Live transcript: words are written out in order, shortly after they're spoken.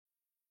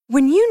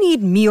When you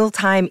need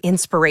mealtime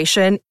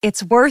inspiration,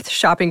 it's worth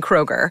shopping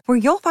Kroger, where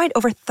you'll find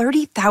over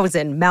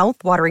 30,000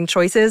 mouth-watering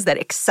choices that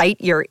excite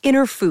your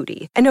inner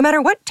foodie. And no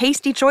matter what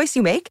tasty choice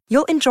you make,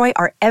 you'll enjoy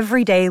our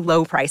everyday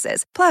low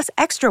prices, plus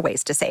extra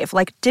ways to save,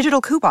 like digital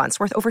coupons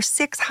worth over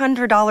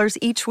 $600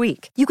 each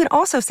week. You can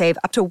also save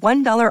up to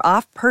 $1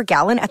 off per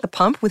gallon at the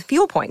pump with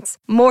fuel points.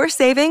 More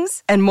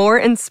savings and more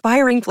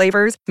inspiring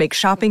flavors make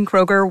shopping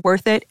Kroger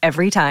worth it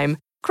every time.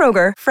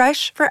 Kroger,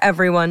 fresh for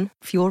everyone.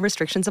 Fuel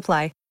restrictions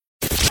apply.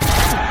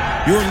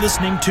 You're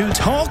listening to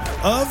Talk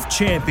of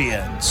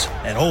Champions,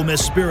 an Ole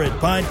Miss Spirit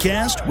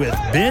podcast with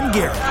Ben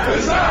Garrett.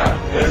 It's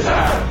time! It's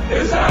time!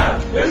 It's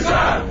time! It's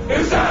time!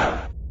 It's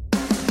time!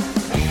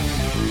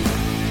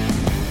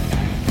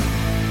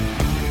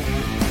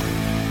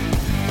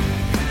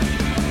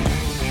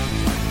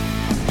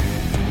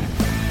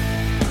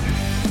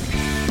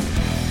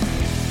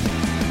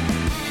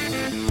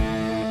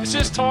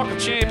 This is Talk of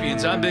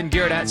Champions. I'm Ben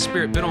Garrett at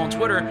Spirit Ben on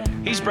Twitter.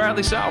 He's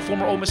Bradley Sowell,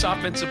 former Ole Miss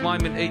offensive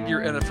lineman, 8-year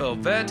NFL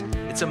vet.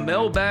 It's a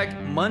Mailbag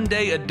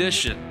Monday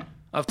edition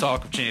of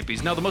Talk of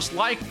Champions. Now, the most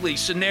likely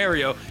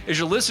scenario is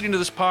you're listening to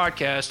this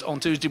podcast on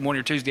Tuesday morning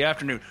or Tuesday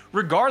afternoon.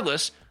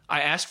 Regardless,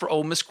 I asked for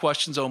Ole Miss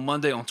questions on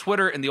Monday on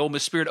Twitter and the Ole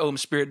Miss Spirit,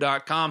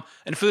 OleMissSpirit.com,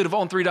 and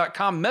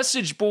affiliateofon3.com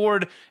message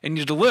board, and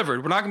you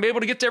delivered. We're not going to be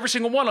able to get to every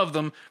single one of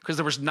them because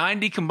there was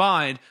 90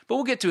 combined, but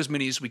we'll get to as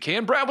many as we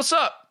can. Brad, what's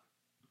up?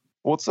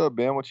 What's up,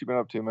 Ben? What you been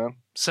up to, man?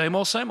 Same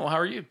old, same old. How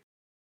are you?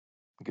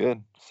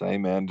 Good.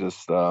 Same, man.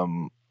 Just,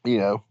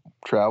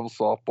 travel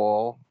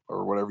softball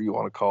or whatever you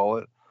want to call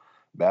it.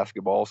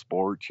 Basketball,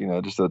 sports,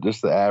 just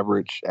the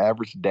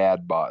average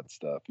dad bod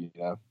stuff,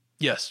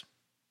 Yes.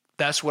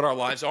 That's what our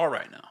lives are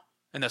right now.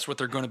 And that's what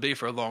they're going to be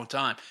for a long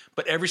time.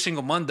 But every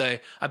single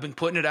Monday, I've been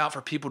putting it out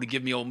for people to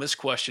give me Ole Miss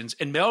questions.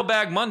 And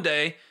Mailbag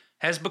Monday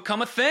has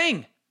become a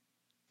thing.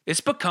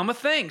 It's become a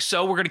thing.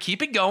 So we're going to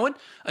keep it going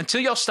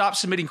until y'all stop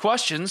submitting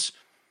questions.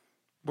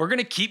 We're going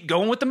to keep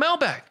going with the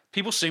mailbag.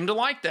 People seem to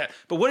like that.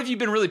 But what have you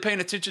been really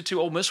paying attention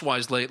to Ole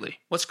Miss-wise lately?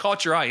 What's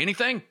caught your eye?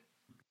 Anything?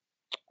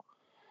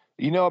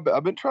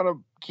 I've been trying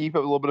to keep up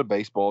a little bit of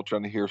baseball,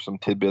 trying to hear some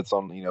tidbits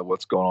on,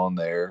 what's going on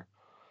there.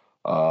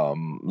 A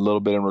little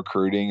bit in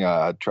recruiting.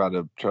 I try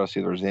to see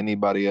if there's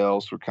anybody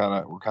else we're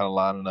kind of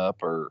lining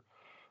up or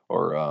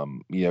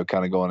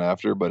kind of going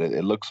after, but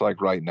it looks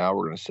like right now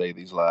we're going to save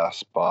these last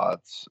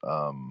spots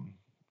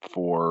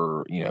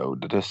for,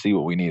 to see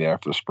what we need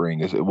after the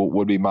spring. It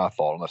would be my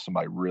thought, unless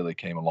somebody really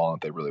came along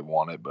that they really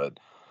wanted, but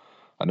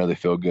I know they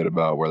feel good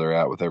about where they're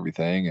at with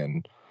everything.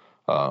 And,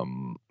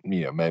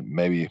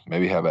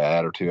 maybe have an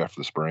ad or two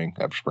after spring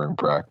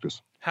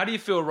practice. How do you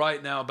feel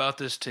right now about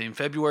this team?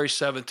 February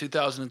 7th,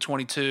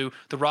 2022,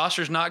 the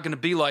roster's not going to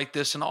be like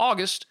this in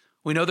August.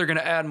 We know they're going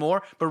to add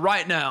more, but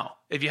right now,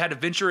 if you had to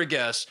venture a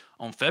guess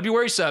on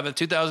February 7th,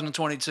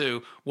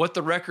 2022, what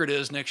the record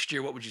is next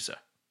year, what would you say?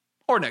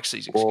 Or next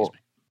season, excuse me.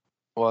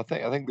 Well, I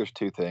think there's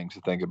two things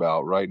to think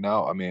about right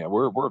now. I mean,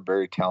 we're a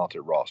very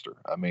talented roster.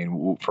 I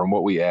mean, from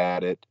what we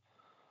added,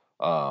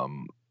 I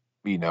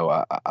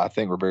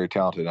think we're very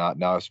talented.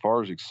 Now, as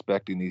far as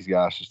expecting these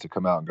guys just to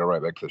come out and go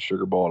right back to the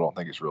Sugar Bowl, I don't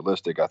think it's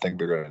realistic. I think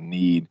they're going to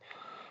need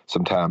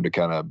some time to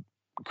kind of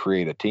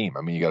create a team.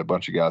 I mean, you got a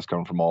bunch of guys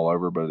coming from all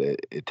over, but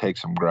it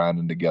takes some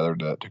grinding together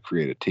to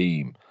create a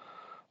team.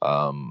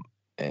 But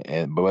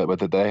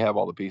that they have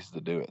all the pieces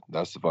to do it.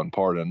 That's the fun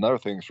part. And another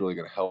thing that's really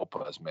going to help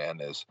us, man,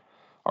 is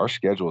our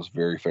schedule is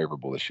very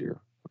favorable this year.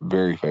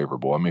 Very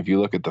favorable. I mean, if you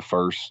look at the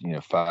first,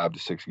 5 to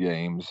 6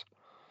 games,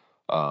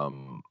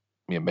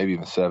 maybe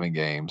even 7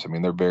 games. I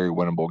mean, they're very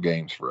winnable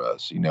games for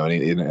us. And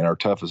our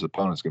toughest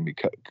opponent is going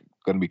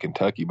to be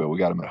Kentucky, but we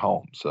got them at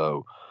home.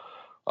 So,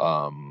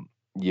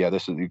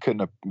 you couldn't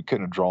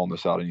have drawn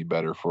this out any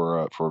better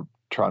for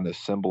trying to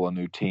assemble a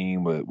new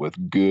team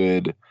with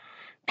good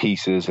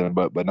pieces,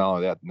 but not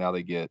only that, now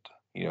they get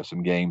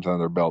some games under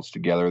their belts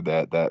together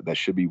that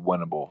should be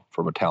winnable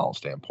from a talent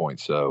standpoint.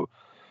 So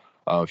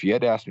if you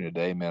had to ask me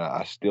today, man,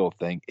 I still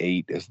think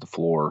 8 is the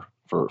floor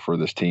for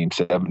this team.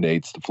 7 to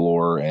 8's the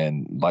floor,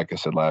 and like I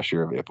said last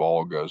year, if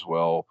all goes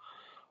well,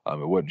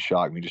 it wouldn't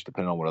shock me, just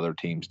depending on what other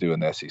teams do in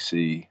the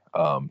SEC,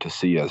 to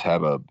see us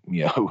have a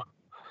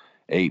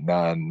 8,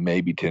 9,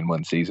 maybe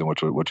 10-win season,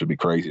 which would be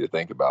crazy to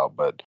think about.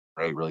 But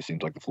it really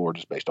seems like the floor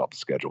just based off the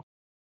schedule.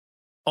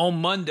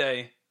 On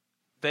Monday,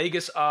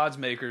 Vegas odds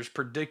makers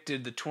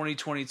predicted the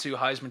 2022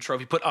 Heisman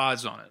Trophy, put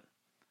odds on it.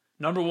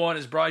 Number 1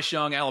 is Bryce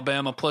Young,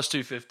 Alabama, plus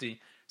 250.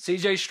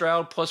 C.J.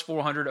 Stroud, plus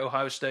 400,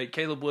 Ohio State.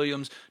 Caleb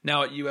Williams,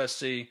 now at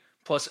USC,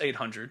 plus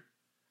 800.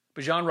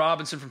 Bijan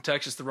Robinson from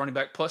Texas, the running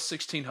back, plus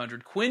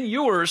 1,600. Quinn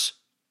Ewers,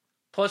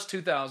 plus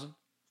 2,000.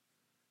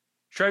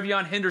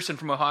 Travion Henderson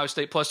from Ohio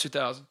State, plus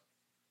 2,000.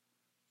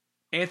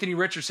 Anthony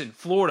Richardson,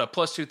 Florida,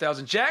 plus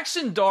 2,000.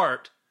 Jackson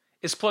Dart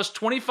is plus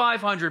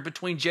 2,500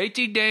 between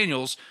J.T.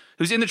 Daniels,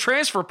 who's in the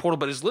transfer portal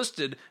but is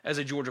listed as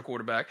a Georgia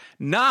quarterback,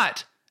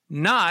 not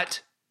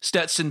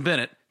Stetson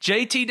Bennett,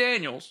 J.T.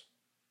 Daniels,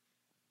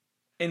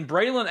 and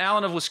Braylon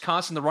Allen of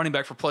Wisconsin, the running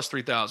back, for plus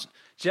 3,000.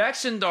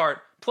 Jackson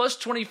Dart, plus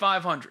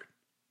 2,500.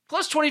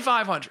 Plus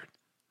 2,500.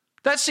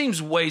 That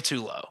seems way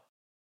too low.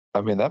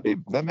 I mean, that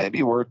may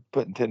be worth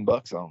putting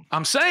 $10 on.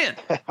 I'm saying.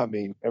 I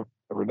mean,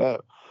 never know.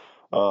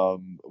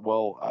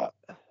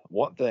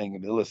 One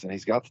thing, listen,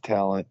 he's got the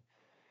talent.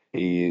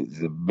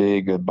 He's a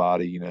big, good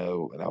body,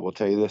 and I will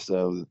tell you this,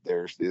 though,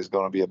 there's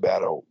going to be a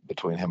battle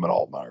between him and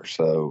Altmaier.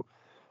 So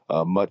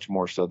much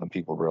more so than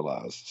people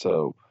realize.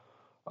 So,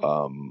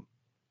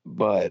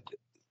 but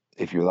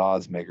if you're the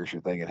odds makers,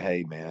 you're thinking,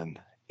 hey, man,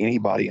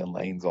 anybody in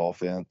Lane's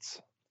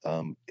offense,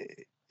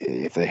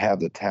 if they have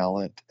the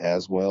talent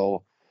as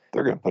well,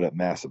 they're going to put up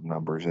massive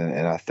numbers.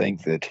 And I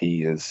think that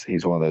he's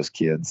one of those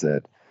kids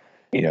that,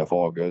 if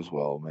all goes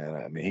well, man,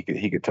 I mean,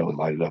 he could totally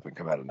light it up and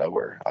come out of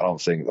nowhere. I don't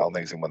think he's going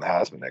to win the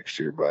Heisman next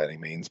year by any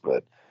means,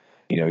 but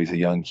he's a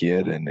young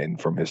kid,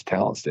 and from his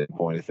talent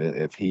standpoint,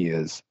 if he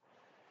is,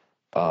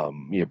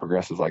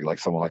 progresses like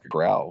someone like a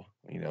Grau,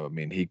 I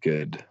mean,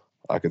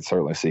 I could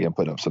certainly see him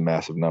putting up some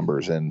massive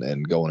numbers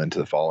and going into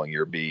the following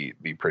year be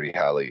pretty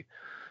highly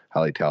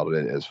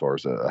touted as far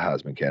as a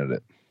Heisman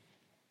candidate.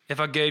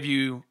 If I gave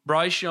you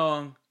Bryce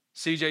Young,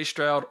 C.J.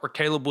 Stroud, or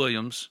Caleb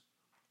Williams,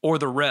 or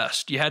the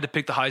rest, you had to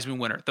pick the Heisman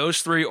winner.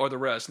 Those three or the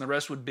rest. And the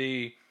rest would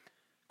be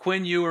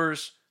Quinn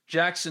Ewers,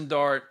 Jackson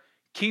Dart,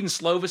 Keaton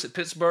Slovis at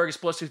Pittsburgh is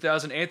plus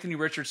 2,000, Anthony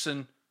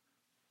Richardson.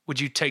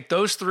 Would you take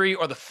those three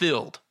or the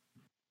field?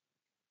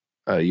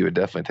 You would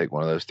definitely take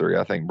one of those three.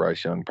 I think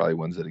Bryce Young probably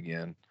wins it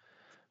again.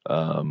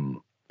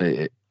 Or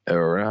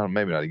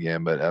maybe not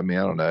again, but I mean,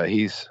 I don't know.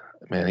 He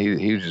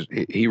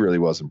really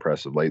was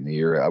impressive late in the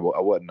year. I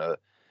wasn't a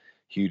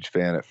huge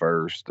fan at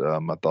first. I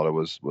thought it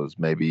was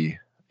maybe,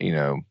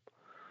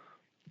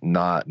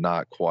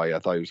 not quite. I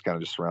thought he was kind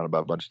of just surrounded by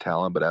a bunch of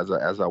talent, but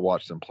as I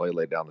watched him play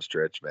late down the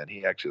stretch, man,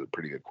 he actually was a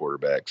pretty good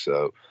quarterback.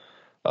 So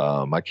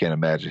I can't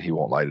imagine he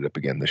won't light it up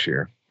again this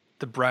year.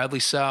 The Bradley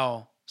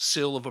Sowell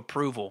seal of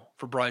approval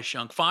for Bryce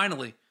Young.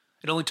 Finally,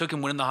 it only took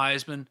him winning the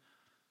Heisman,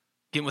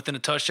 getting within a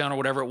touchdown or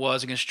whatever it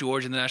was against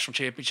Georgia in the national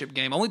championship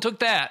game. Only took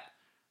that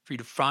for you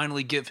to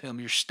finally give him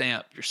your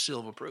stamp, your seal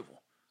of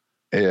approval.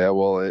 Yeah,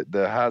 well,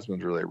 the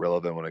Heisman's really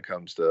irrelevant when it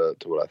comes to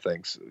what I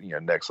think's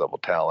next level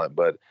talent.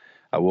 But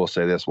I will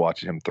say this: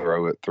 watching him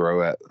throw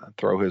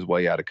his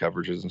way out of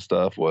coverages and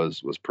stuff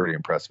was pretty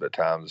impressive at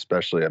times.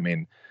 Especially, I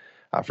mean,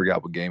 I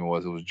forgot what game it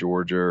was. It was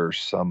Georgia or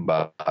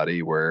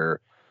somebody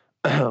where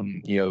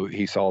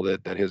he saw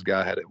that his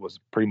guy was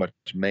pretty much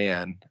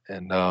man,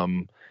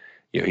 and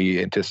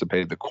he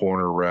anticipated the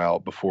corner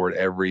route before it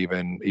ever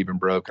even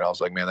broke. And I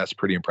was like, man, that's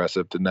pretty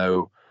impressive to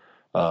know.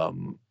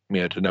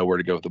 To know where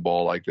to go with the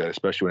ball like that,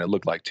 especially when it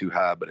looked like too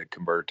high, but it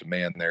converted to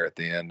man there at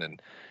the end. And,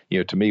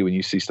 to me, when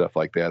you see stuff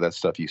like that, that's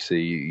stuff you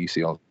see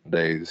on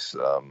days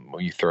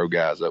when you throw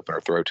guys open or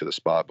throw to the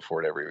spot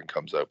before it ever even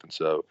comes open.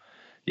 So,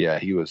 yeah,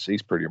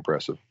 he's pretty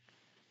impressive.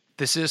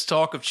 This is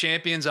Talk of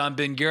Champions. I'm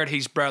Ben Garrett.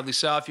 He's Bradley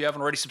South. If you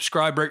haven't already,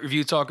 subscribe, rate,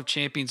 review Talk of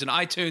Champions in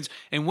iTunes.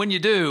 And when you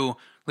do,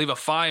 leave a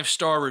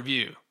 5-star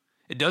review.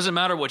 It doesn't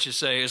matter what you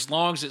say as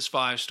long as it's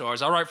 5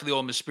 stars. I write for the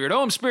Ole Miss Spirit,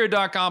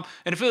 OleMissSpirit.com,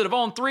 and affiliate of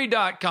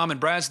On3.com, and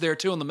Brad's there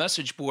too on the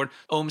message board,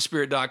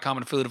 OleMissSpirit.com,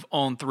 and affiliate of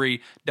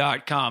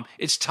On3.com.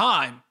 It's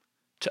time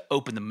to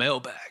open the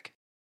mailbag.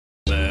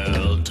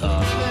 Mail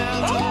time.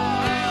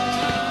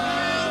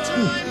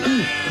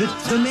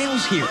 The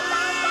mail's here.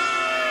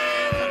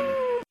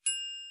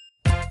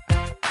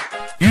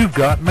 You've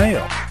got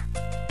mail.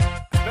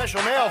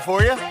 Special mail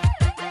for you.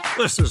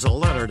 This is a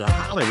letter to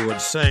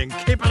Hollywood saying,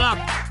 keep it up.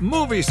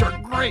 Movies are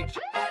great.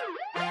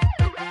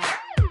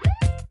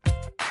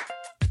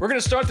 We're going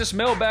to start this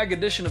mailbag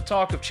edition of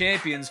Talk of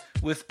Champions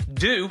with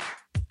Do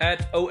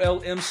at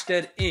OL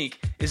Imstead Inc.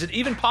 Is it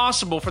even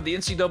possible for the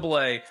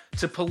NCAA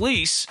to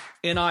police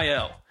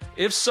NIL?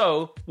 If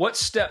so, what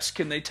steps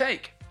can they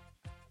take?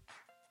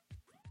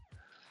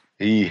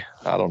 I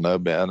don't know,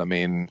 Ben. I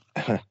mean,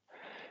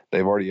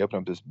 they've already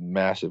opened up this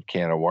massive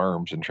can of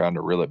worms, and trying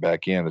to reel it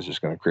back in is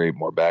just going to create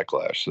more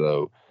backlash.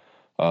 So,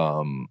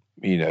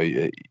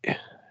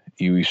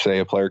 you say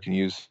a player can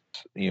use,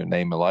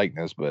 name and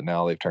likeness, but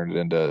now they've turned it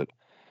into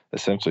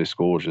essentially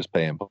schools just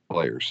paying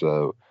players.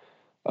 So,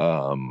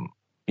 and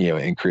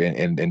doing it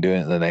in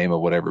the name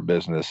of whatever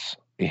business,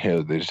 they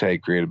just, hey,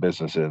 create a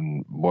business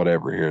and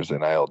whatever, here's the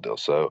NIL deal.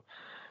 So,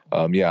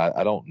 I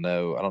don't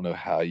know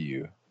how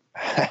you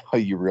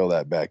reel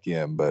that back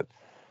in, but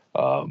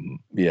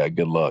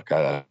good luck.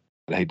 I'd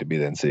hate to be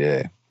the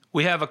NCAA.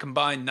 We have a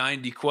combined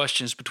 90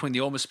 questions between the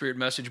Ole Miss Spirit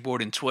message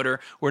board and Twitter.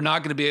 We're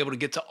not going to be able to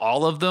get to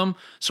all of them.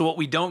 So what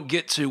we don't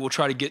get to, we'll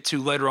try to get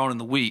to later on in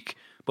the week.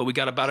 But we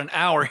got about an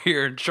hour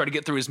here to try to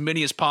get through as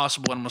many as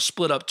possible. And I'm going to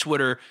split up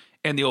Twitter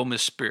and the Ole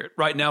Miss Spirit.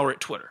 Right now we're at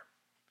Twitter.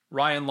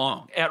 Ryan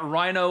Long at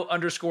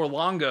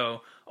Rhino_Longo.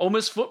 Ole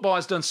Miss football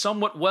has done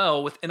somewhat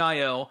well with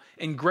NIL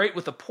and great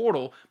with the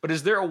portal, but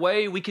is there a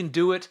way we can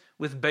do it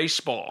with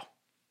baseball?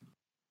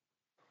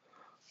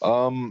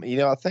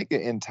 I think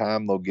in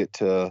time they'll get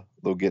to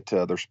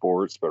other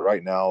sports, but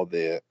right now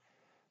the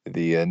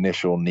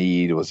initial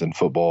need was in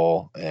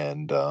football,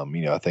 and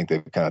I think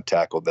they've kind of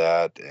tackled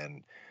that,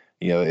 and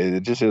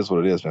it just is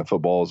what it is, man.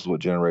 Football is what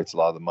generates a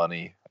lot of the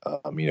money,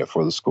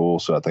 for the school,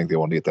 so I think they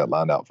want to get that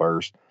lined out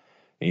first.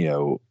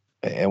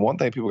 And one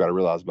thing people got to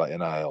realize about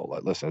NIL,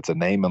 like, listen, it's a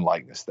name and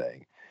likeness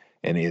thing.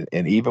 And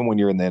even when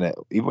you're in the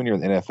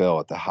NFL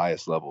at the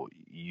highest level,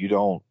 you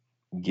don't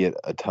get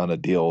a ton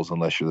of deals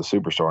unless you're the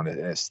superstar, and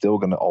it's still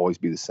going to always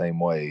be the same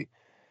way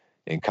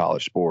in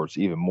college sports,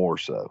 even more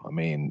so. I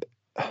mean,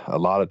 a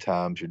lot of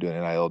times you're doing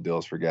NIL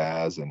deals for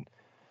guys, and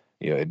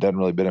it doesn't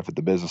really benefit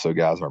the business, so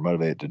guys aren't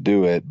motivated to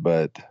do it.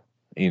 But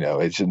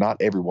it's just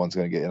not everyone's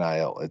going to get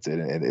NIL.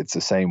 It's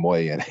the same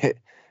way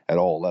at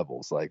all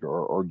levels, like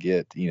or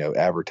get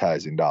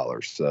advertising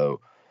dollars.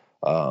 So.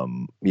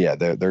 They're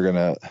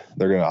gonna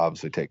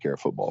obviously take care of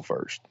football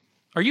first.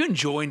 Are you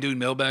enjoying doing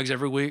mailbags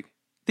every week?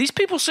 These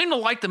people seem to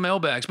like the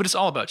mailbags, but it's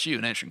all about you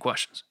and answering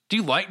questions. Do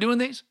you like doing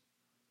these?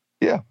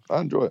 Yeah,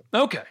 I enjoy it.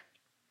 Okay.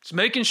 Just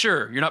making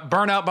sure you're not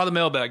burnt out by the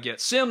mailbag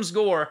yet. Sims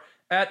Gore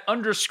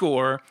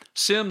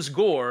 @_Sims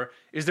Gore.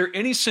 Is there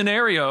any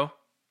scenario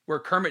where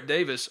Kermit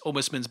Davis, Ole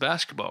Miss men's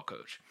basketball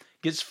coach,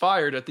 gets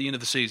fired at the end of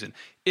the season?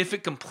 If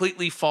it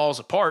completely falls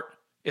apart,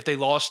 if they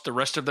lost the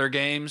rest of their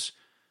games,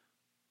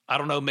 I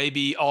don't know,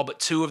 maybe all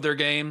but 2 of their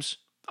games,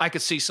 I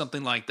could see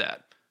something like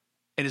that.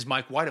 And is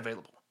Mike White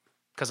available?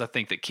 Because I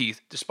think that Keith,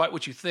 despite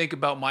what you think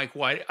about Mike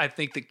White, I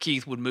think that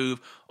Keith would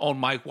move on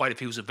Mike White if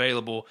he was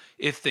available,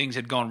 if things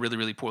had gone really,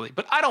 really poorly.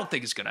 But I don't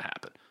think it's going to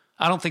happen.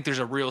 I don't think there's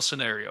a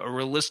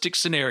realistic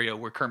scenario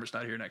where Kermit's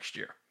not here next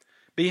year.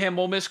 Beham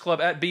Ole Miss Club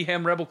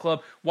 @Beham Rebel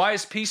Club. Why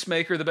is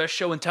Peacemaker the best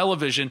show in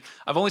television?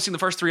 I've only seen the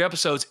first 3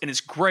 episodes, and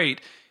it's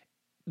great.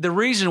 The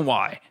reason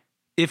why,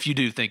 if you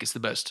do think it's the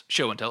best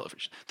show in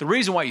television, the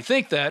reason why you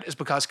think that is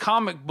because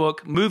comic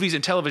book movies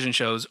and television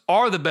shows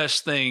are the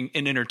best thing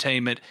in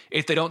entertainment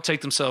if they don't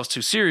take themselves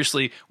too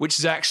seriously, which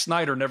Zack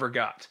Snyder never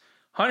got.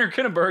 Hunter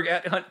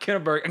Kinneberg @Hunt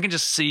Kinneberg. I can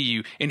just see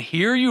you and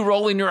hear you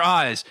rolling your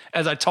eyes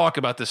as I talk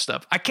about this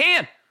stuff. I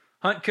can.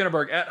 Hunt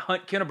Kinneberg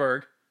 @Hunt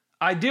Kinneberg.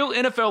 Ideal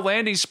NFL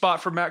landing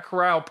spot for Matt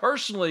Corral.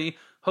 Personally,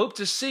 hope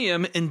to see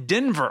him in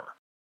Denver.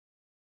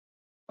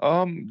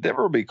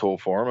 Denver would be cool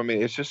for him. I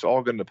mean, it's just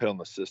all going to depend on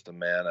the system,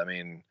 man. I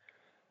mean,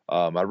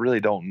 I really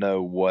don't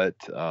know what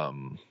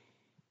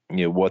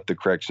the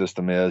correct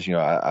system is.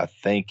 I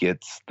think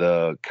it's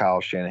the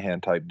Kyle Shanahan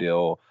type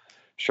deal,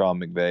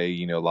 Sean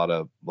McVay, a lot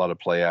of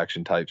play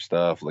action type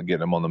stuff, like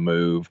getting him on the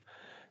move.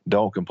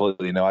 Don't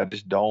completely know. I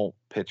just don't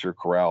picture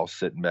Corral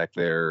sitting back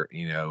there,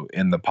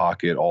 in the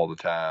pocket all the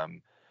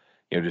time,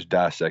 just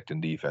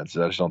dissecting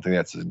defenses. I just don't think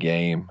that's his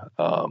game.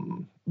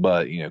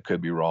 But,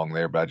 could be wrong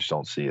there, but I just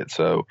don't see it.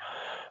 So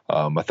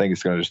I think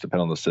it's going to just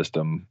depend on the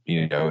system,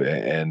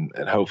 and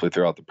hopefully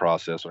throughout the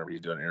process, whenever he's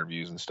doing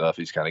interviews and stuff,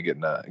 he's kind of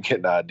getting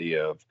an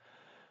idea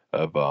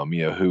of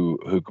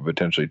who could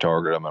potentially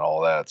target him and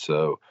all that.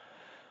 So,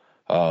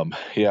 I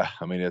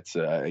mean, it's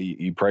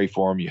you pray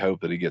for him. You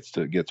hope that he gets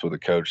with a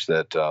coach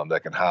that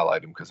can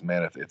highlight him, because,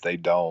 man, if they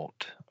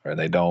don't, or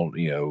they don't,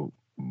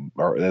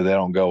 or they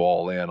don't go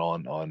all in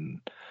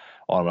on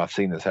I've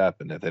seen this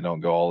happen. If they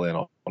don't go all in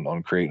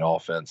on creating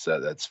offense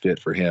that's fit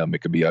for him, it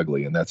could be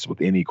ugly, and that's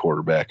with any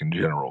quarterback in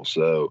general.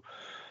 So,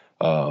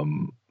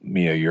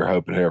 you're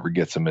hoping whoever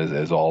gets him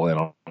is all in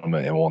on him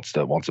and wants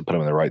to put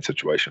him in the right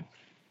situation.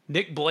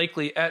 Nick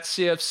Blakely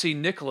 @CFC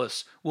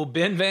Nicholas. Will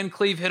Ben Van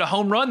Cleve hit a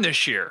home run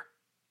this year?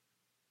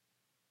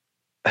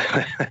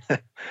 I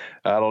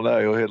don't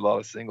know. He'll hit a lot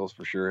of singles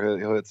for sure.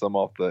 He'll hit some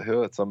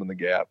he'll hit some in the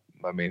gap.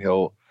 I mean,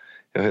 he'll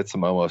hit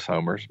some almost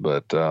homers,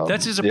 but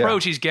that's his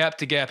approach. He's gap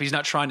to gap. He's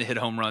not trying to hit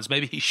home runs.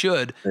 Maybe he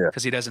should,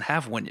 because he doesn't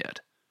have one yet.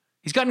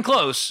 He's gotten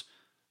close,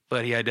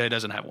 but he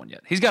doesn't have one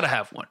yet. He's got to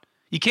have one.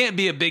 You can't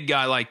be a big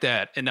guy like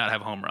that and not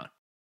have a home run.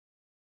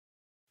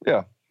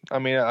 Yeah, I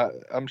mean,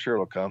 I'm sure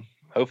it'll come.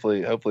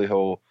 Hopefully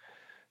he'll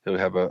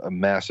have a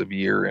massive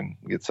year and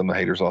get some of the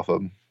haters off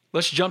of him.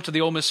 Let's jump to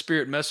the Ole Miss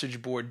Spirit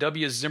message board.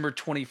 W. Zimmer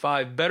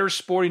 25. Better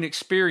sporting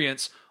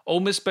experience,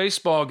 Ole Miss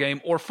baseball game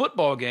or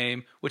football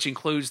game, which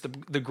includes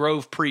the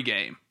Grove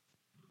pregame.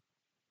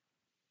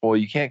 Well,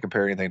 you can't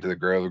compare anything to the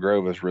Grove. The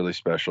Grove is really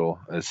special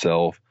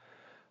itself.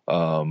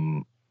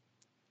 I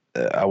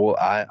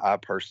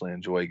personally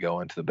enjoy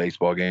going to the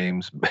baseball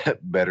games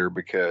better,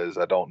 because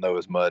I don't know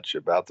as much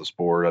about the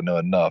sport. I know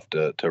enough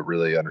to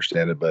really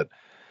understand it, but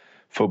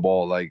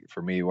football, like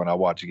for me, when I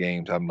watch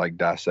games, I'm like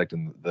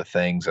dissecting the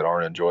things that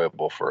aren't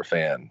enjoyable for a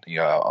fan.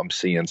 I'm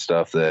seeing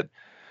stuff that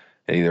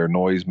either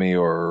annoys me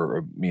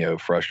or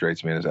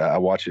frustrates me. I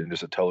watch it in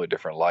just a totally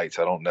different light.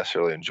 So I don't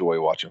necessarily enjoy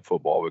watching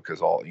football,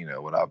 because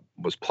when I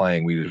was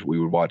playing, we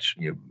would watch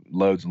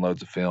loads and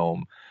loads of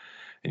film,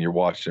 and you're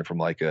watching it from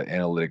like an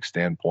analytic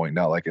standpoint,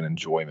 not like an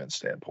enjoyment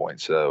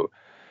standpoint. So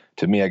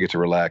to me, I get to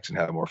relax and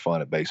have more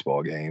fun at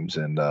baseball games,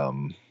 and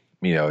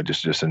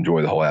just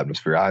enjoy the whole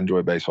atmosphere. I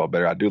enjoy baseball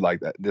better. I do like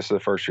that. This is the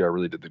first year I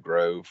really did the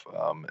Grove.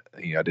 I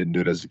didn't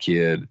do it as a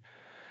kid.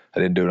 I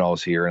didn't do it when I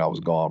was here, and I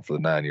was gone for the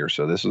 9 years.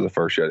 So this was the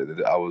first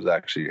year I was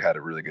actually had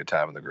a really good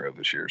time in the Grove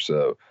this year.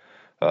 So,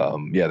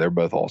 they're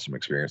both awesome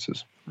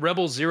experiences.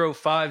 Rebel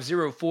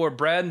 0504,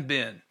 Brad and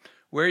Ben,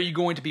 where are you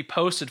going to be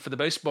posted for the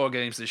baseball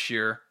games this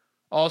year?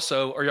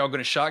 Also, are y'all going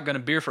to shotgun a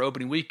beer for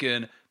opening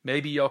weekend?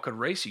 Maybe y'all could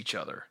race each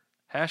other.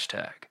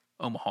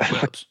 #Omaha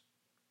Webs.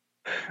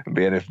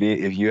 Ben, if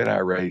you and I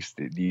raced,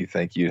 do you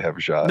think you'd have a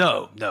shot?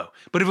 No.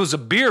 But if it was a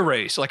beer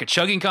race, like a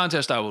chugging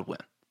contest, I would win.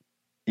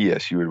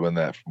 Yes, you would win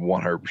that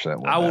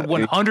 100%. I would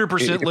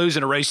 100% lose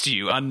in a race to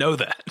you. I know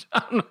that.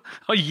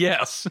 Oh,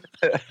 yes.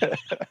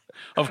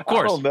 Of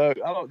course.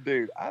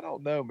 I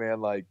don't know, man.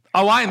 Like,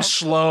 I am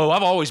slow.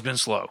 I've always been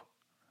slow.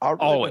 I've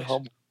really always been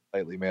humble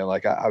lately, man.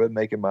 Like, I've been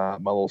making my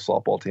little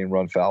softball team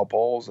run foul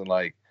poles, and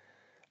like,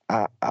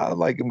 I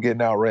like them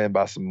getting outran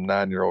by some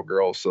 9-year-old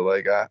girls. So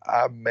like,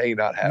 I may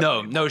not have.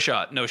 No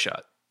shot.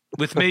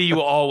 With me, you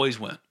will always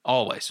win.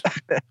 Always.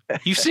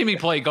 You see me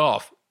play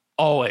golf.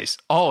 Always.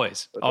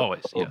 Yes,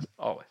 always.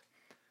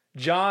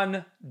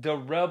 John the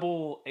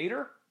Rebel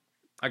Ader?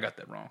 I got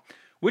that wrong.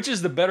 Which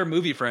is the better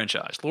movie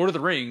franchise, Lord of the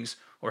Rings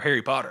or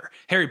Harry Potter?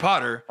 Harry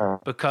Potter,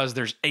 because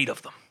there's 8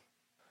 of them.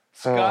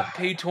 Scott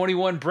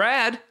P21.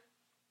 Brad,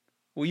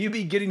 will you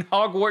be getting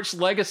Hogwarts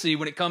Legacy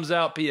when it comes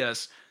out?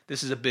 P.S.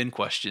 This is a Ben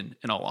question,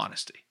 in all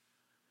honesty.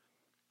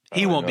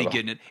 He won't be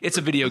getting it. It's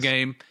a video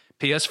game.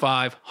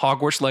 PS5,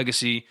 Hogwarts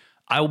Legacy.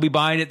 I will be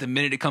buying it the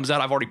minute it comes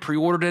out. I've already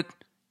pre-ordered it,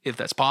 if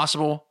that's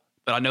possible.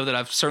 But I know that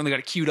I've certainly got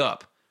it queued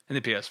up in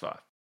the PS5.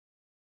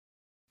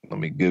 Let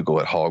me Google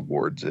what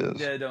Hogwarts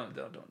is. Yeah, don't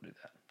do that.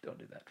 Don't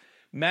do that.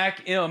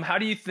 Mac M, how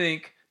do you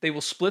think they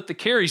will split the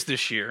carries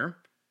this year?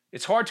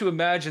 It's hard to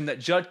imagine that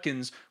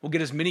Judkins will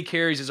get as many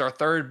carries as our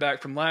third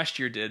back from last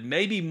year did.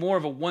 Maybe more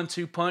of a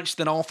 1-2 punch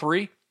than all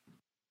 3.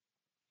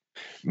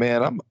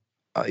 Man,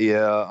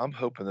 I'm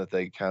hoping that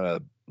they kind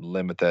of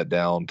limit that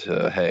down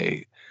to,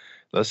 hey,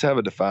 let's have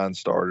a defined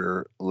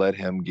starter. Let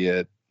him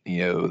get,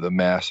 the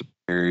massive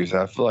carries.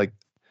 I feel like,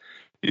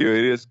 it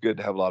is good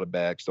to have a lot of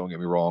backs. Don't get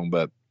me wrong,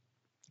 but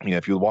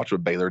if you watch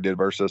what Baylor did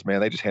versus us, man,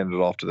 they just handed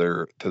it off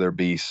to their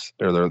beast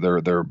or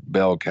their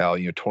bell cow,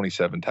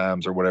 27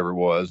 times or whatever it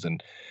was,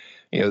 and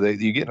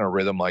you get in a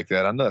rhythm like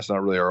that. I know that's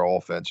not really our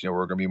offense.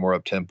 We're going to be more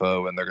up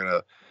tempo, and they're going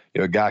to,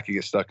 a guy could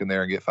get stuck in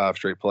there and get 5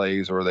 straight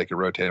plays, or they could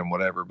rotate him,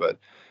 whatever. But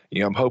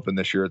I'm hoping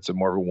this year it's a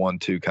more of a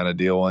 1-2 kind of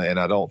deal, and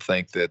I don't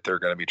think that they're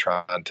going to be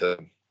trying to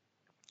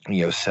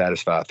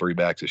satisfy 3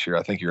 backs this year.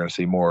 I think you're going to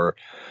see more.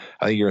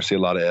 I think you're going to see a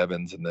lot of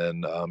Evans, and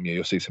then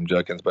you'll see some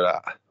Judkins.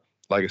 But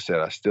like I said,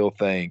 I still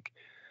think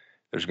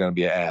there's going to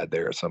be an ad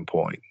there at some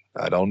point.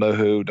 I don't know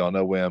who, don't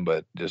know when,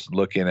 but just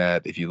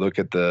if you look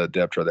at the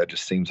depth chart, that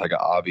just seems like an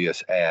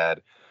obvious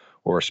ad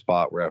or a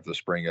spot where after the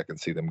spring I can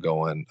see them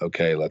going,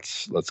 okay,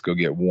 let's go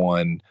get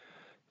one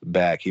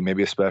back. He may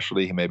be a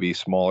specialty, he may be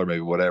smaller,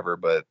 maybe whatever,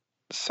 but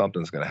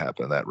something's going to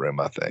happen in that room,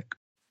 I think.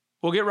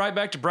 We'll get right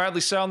back to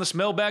Bradley Sal in this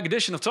mailbag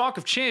edition of Talk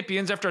of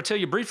Champions after I tell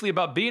you briefly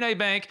about B&A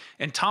Bank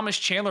and Thomas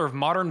Chandler of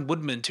Modern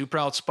Woodman, 2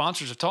 proud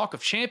sponsors of Talk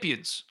of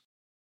Champions.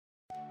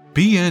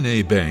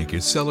 B&A Bank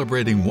is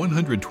celebrating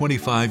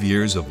 125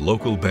 years of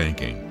local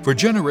banking. For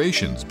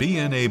generations,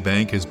 B&A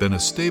Bank has been a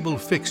stable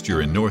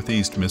fixture in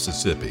Northeast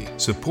Mississippi,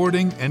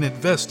 supporting and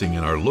investing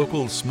in our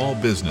local small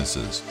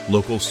businesses,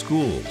 local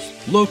schools,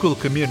 local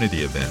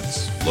community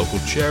events, local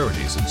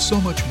charities, and so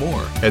much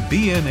more. At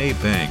B&A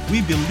Bank,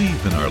 we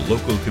believe in our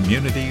local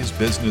communities,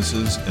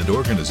 businesses, and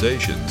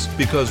organizations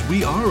because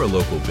we are a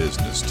local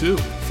business too.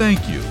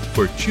 Thank you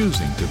for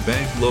choosing to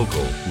bank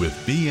local with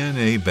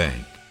B&A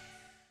Bank.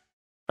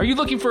 Are you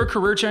looking for a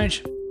career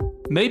change?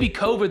 Maybe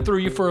COVID threw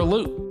you for a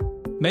loop.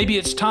 Maybe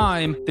it's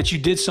time that you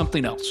did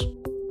something else.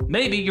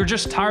 Maybe you're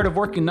just tired of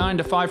working 9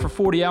 to 5 for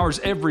 40 hours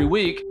every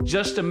week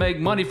just to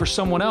make money for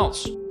someone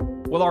else.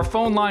 Well, our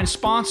phone line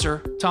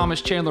sponsor,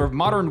 Thomas Chandler of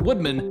Modern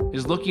Woodman,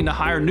 is looking to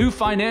hire new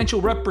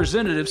financial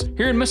representatives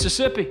here in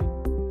Mississippi.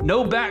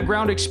 No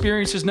background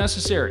experience is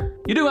necessary.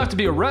 You do have to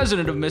be a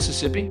resident of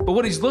Mississippi, but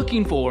what he's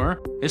looking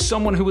for is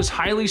someone who is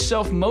highly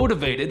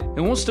self-motivated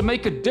and wants to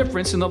make a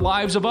difference in the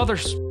lives of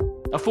others.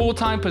 A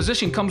full-time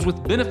position comes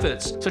with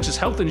benefits such as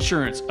health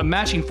insurance, a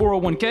matching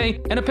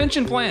 401k, and a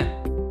pension plan.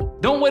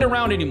 Don't wait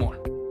around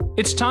anymore.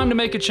 It's time to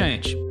make a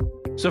change.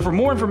 So for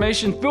more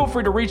information, feel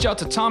free to reach out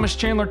to Thomas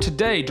Chandler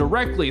today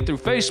directly through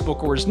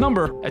Facebook or his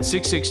number at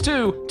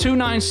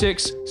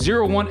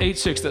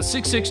 662-296-0186. That's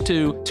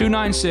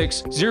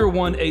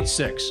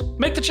 662-296-0186.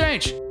 Make the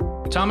change.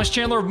 Thomas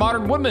Chandler of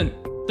Modern Woodman,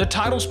 the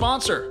title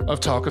sponsor of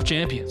Talk of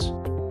Champions.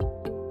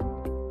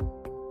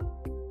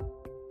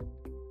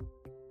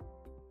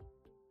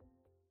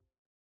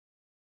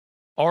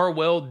 Are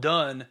well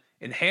done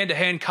in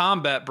hand-to-hand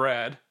combat,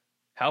 Brad.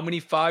 How many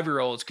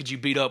 5-year-olds could you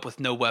beat up with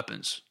no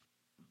weapons?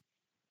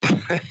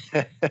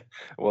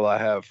 Well, I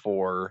have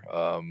 4.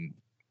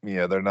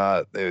 They're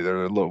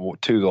a little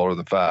 2's older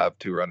than 5,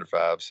 2 are under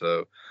 5.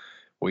 So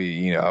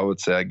I would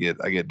say I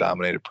get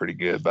dominated pretty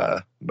good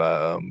by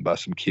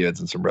some kids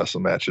in some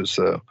wrestling matches.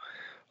 So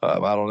I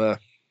don't know.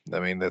 I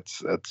mean, I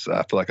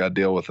feel like I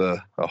deal with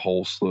a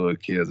whole slew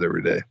of kids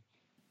every day.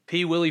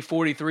 P. Willie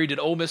 43, did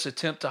Ole Miss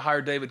attempt to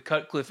hire David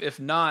Cutcliffe? If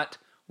not,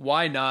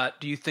 why not?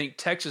 Do you think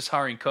Texas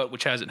hiring Cut,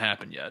 which hasn't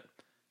happened yet?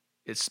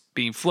 It's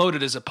being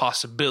floated as a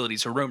possibility.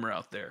 It's a rumor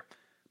out there.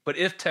 But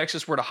if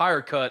Texas were to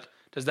hire Cut,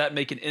 does that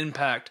make an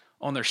impact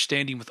on their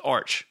standing with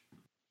Arch?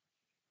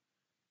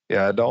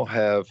 Yeah, I don't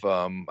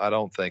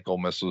think Ole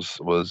Miss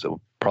was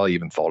probably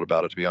even thought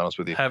about it, to be honest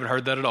with you. Haven't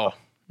heard that at all.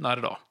 Not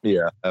at all.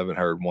 Yeah, I haven't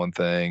heard one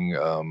thing.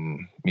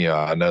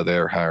 I know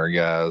they're hiring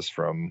guys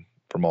from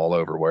all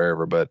over,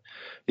 wherever, but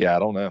yeah, I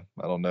don't know.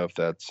 I don't know if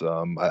that's.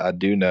 I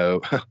do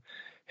know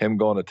him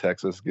going to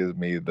Texas gives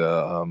me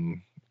the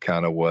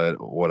kind of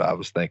what I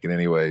was thinking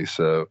anyway.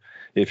 So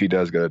if he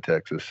does go to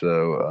Texas,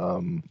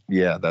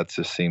 yeah, that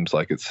just seems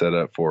like it's set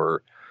up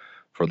for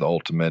the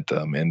ultimate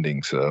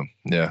ending. So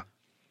yeah.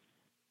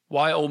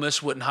 Why Ole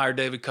Miss wouldn't hire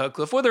David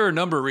Cutcliffe? Well, there are a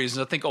number of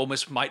reasons. I think Ole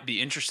Miss might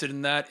be interested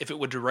in that if it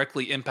would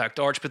directly impact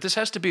Arch, but this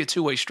has to be a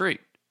two-way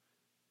street.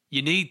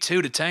 You need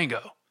two to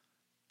tango.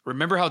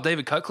 Remember how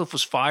David Cutcliffe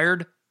was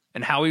fired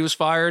and how he was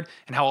fired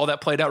and how all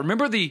that played out?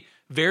 Remember the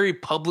very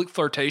public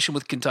flirtation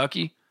with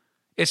Kentucky?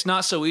 It's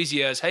not so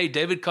easy as, hey,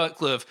 David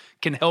Cutcliffe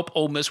can help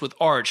Ole Miss with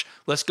Arch.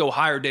 Let's go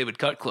hire David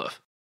Cutcliffe.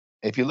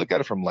 If you look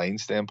at it from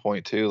Lane's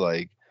standpoint too,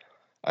 like,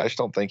 I just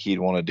don't think he'd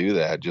want to do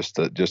that just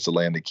to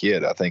land a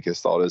kid. I think his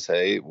thought is,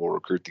 hey, we'll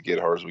recruit the kid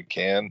hard as we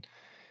can.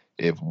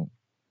 If,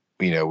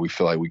 we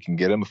feel like we can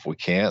get him. If we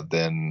can't,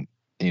 then,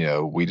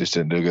 we just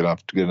didn't do a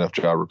good enough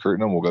job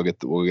recruiting him. We'll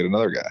get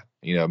another guy.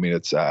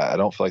 I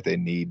don't feel like they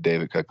need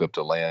David Cutcliffe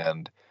to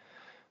land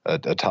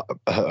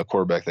a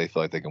quarterback they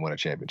feel like they can win a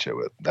championship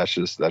with. That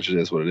just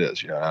is what it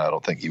is. I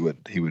don't think he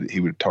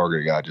would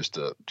target a guy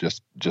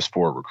just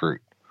for a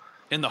recruit.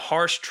 And the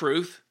harsh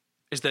truth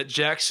is that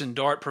Jackson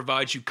Dart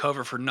provides you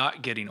cover for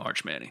not getting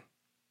Arch Manning.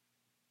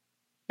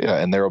 Yeah,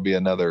 and there will be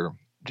another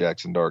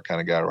Jackson Dart kind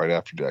of guy right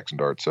after Jackson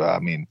Dart. So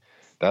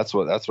that's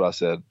what I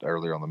said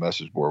earlier on the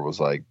message board was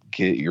like,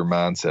 get your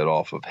mindset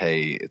off of,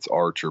 hey, it's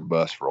Arch or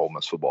bust for Ole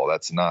Miss football.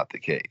 That's not the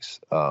case.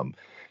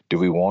 Do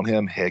we want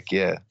him? Heck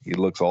yeah, he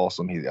looks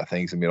awesome. I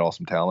think he's gonna be an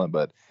awesome talent.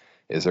 But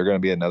is there going to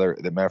be another?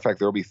 As a matter of fact,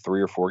 there will be 3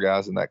 or 4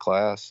 guys in that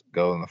class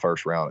go in the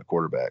first round at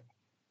quarterback.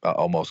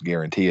 Almost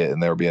guarantee it,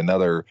 and there will be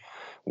another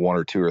 1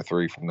 or 2 or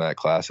 3 from that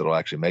class that'll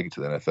actually make it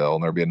to the NFL,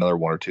 and there'll be another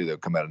 1 or 2 that'll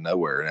come out of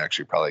nowhere and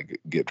actually probably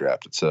get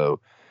drafted.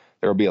 So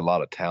there will be a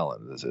lot of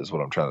talent, is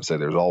what I'm trying to say.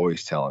 There's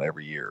always talent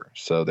every year.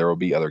 So there will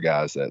be other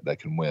guys that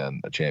can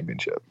win a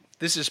championship.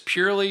 This is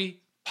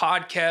purely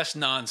podcast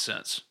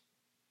nonsense.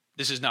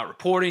 This is not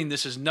reporting.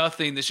 This is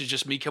nothing. This is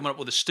just me coming up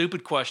with a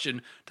stupid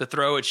question to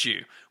throw at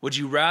you. Would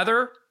you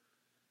rather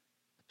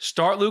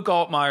start Luke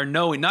Altmaier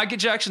knowing, not get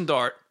Jackson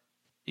Dart,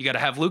 you got to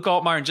have Luke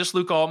Altmaier and just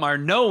Luke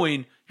Altmaier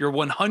knowing you're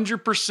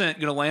 100% going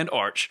to land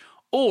Arch?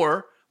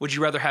 Or would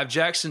you rather have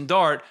Jackson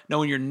Dart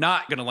knowing you're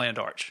not going to land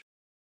Arch?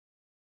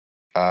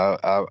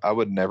 I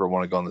would never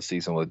want to go on the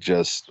season with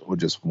just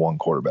one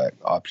quarterback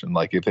option.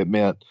 Like if it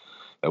meant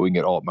that we can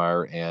get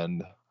Altmaier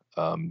and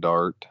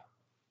Dart,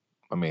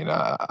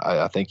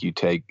 I think you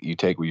take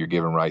what you're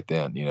given right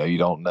then. You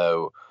don't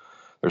know.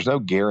 There's no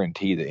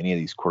guarantee that any of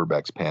these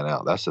quarterbacks pan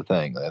out. That's the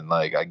thing. And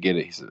like, I get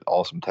it. He's an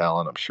awesome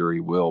talent. I'm sure he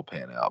will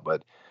pan out,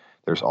 but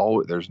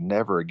there's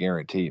never a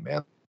guarantee,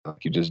 man.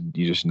 Like you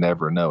just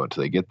never know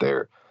until they get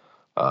there.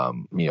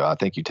 I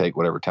think you take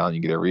whatever talent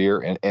you get every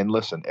year. And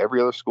listen,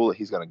 every other school that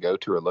he's going to go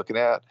to or looking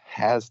at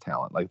has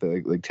talent. Like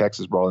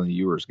Texas brought in the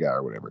Ewers guy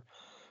or whatever.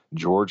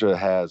 Georgia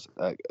has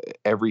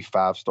every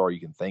 5-star you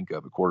can think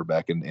of at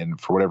quarterback,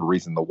 and for whatever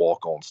reason, the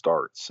walk-on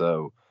starts.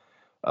 So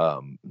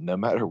no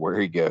matter where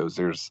he goes,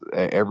 there's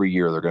every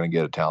year they're going to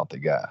get a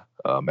talented guy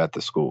at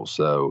the school.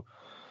 So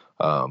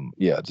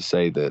to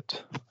say that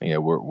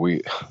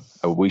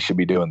we should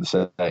be doing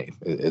the same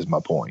is my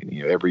point.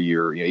 Every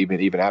year,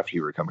 even after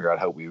you were coming here, I'd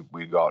hope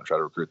we'd go out and try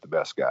to recruit the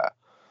best guy.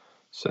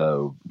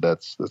 So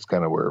that's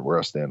kind of where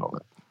I stand on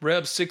it.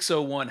 Reb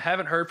 601,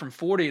 haven't heard from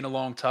 40 in a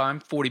long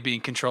time. 40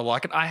 being Control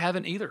Lockett. I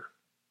haven't either.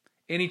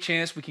 Any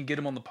chance we can get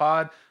him on the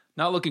pod?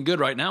 Not looking good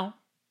right now.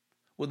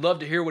 Would love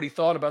to hear what he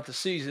thought about the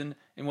season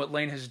and what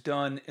Lane has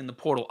done in the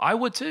portal. I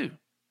would too.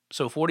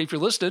 So 40, if you're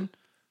listed,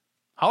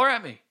 holler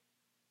at me.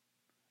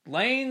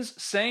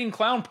 Lane's Sane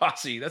Clown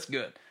Posse. That's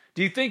good.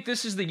 Do you think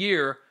this is the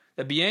year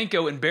that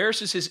Bianco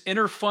embarrasses his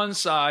inner fun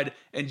side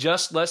and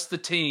just lets the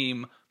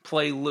team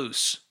play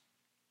loose?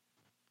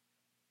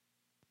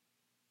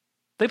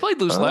 They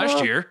played loose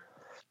last year.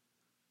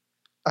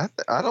 I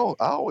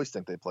always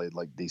think they played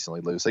like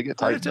decently loose. They get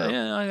tight.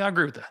 I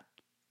agree with that.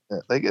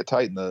 They get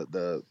tight in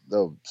the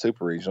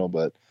super regional,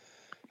 but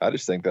I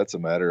just think that's a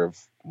matter of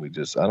I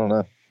don't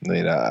know.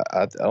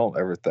 I don't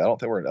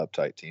think we're an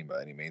uptight team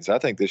by any means. I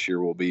think this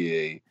year will be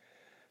a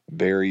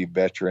very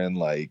veteran.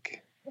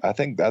 Like I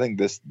think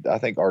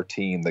our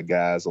team, the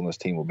guys on this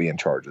team, will be in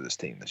charge of this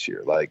team this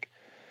year. Like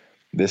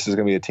this is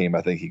going to be a team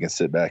I think you can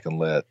sit back and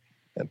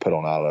put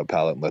on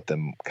autopilot and let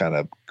them kind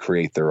of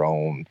create their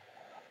own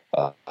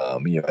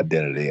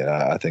identity. And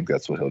I think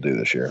that's what he'll do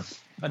this year.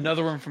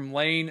 Another one from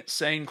Lane,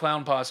 Sane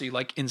Clown Posse,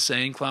 like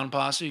Insane Clown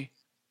Posse.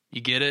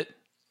 You get it?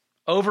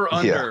 Over,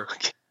 under.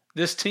 Yeah.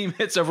 This team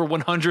hits over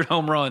 100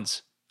 home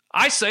runs.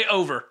 I say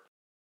over.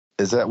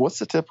 What's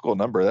the typical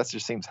number? That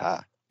just seems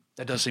high.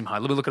 That does seem high.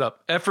 Let me look it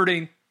up.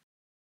 Efforting.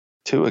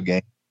 2 a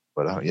game.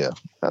 But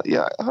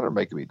 100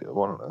 make me do it. I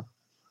don't know.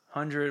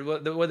 100.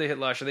 What they hit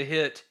last year? They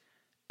hit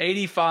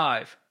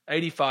 85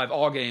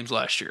 all games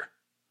last year.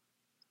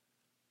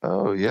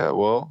 Oh, yeah.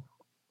 Well,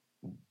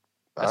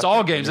 that's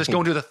all games. Let's go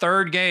into the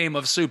third game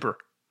of Super.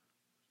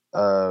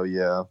 Oh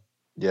yeah.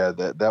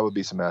 That would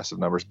be some massive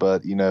numbers,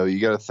 but you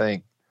got to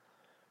think.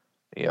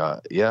 Yeah.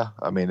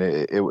 I mean,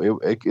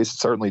 it's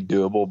certainly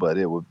doable, but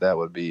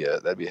that'd be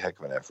a heck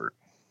of an effort.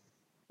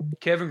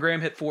 Kevin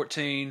Graham hit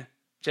 14.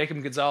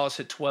 Jacob Gonzalez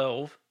hit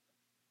 12.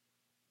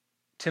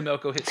 Tim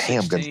Elko hit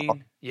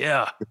 16.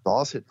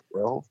 Gonzalez hit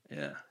 12.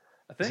 Yeah,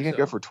 I think Is he gonna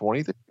go for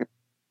 20?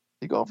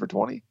 He going for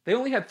 20? They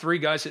only had 3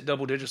 guys hit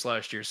double digits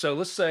last year. So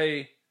let's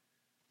say,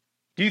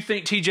 do you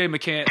think TJ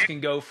McCants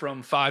can go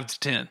from 5 to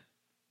 10?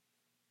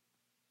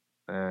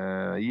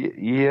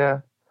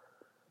 Yeah,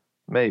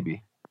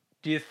 maybe.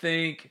 Do you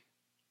think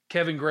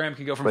Kevin Graham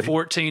can go from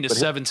 14 to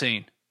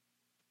 17?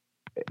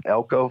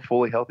 Elko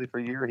fully healthy for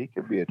a year, he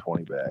could be a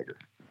 20 bagger.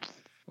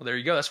 Well, there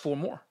you go. That's 4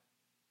 more.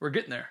 We're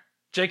getting there.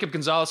 Jacob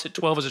Gonzalez hit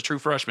 12 as a true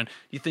freshman.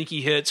 You think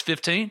he hits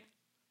 15?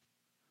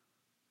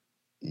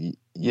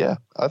 Yeah,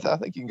 I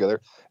think you can go there.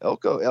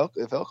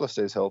 If Elko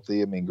stays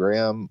healthy, I mean,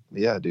 Graham,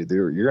 yeah, dude,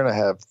 you're going to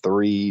have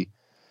 3.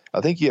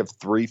 I think you have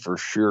 3 for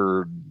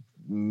sure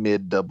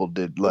mid double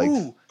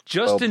digit.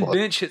 Justin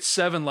Bench hit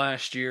 7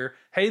 last year.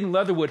 Hayden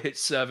Leatherwood hit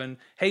 7.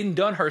 Hayden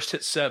Dunhurst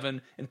hit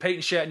 7. And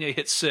Peyton Chatagnier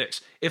hit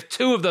 6. If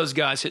 2 of those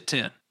guys hit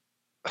 10.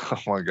 Oh,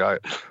 my God.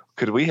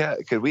 Could we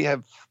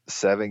have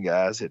 7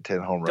 guys hit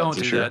 10 home runs?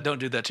 Don't do that. Don't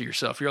do that to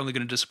yourself. You're only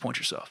going to disappoint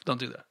yourself. Don't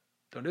do that.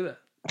 Don't do that.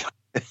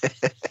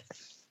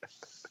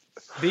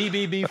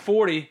 BBB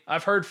 40.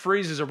 I've heard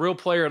Freeze is a real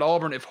player at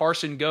Auburn if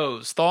Harsin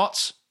goes.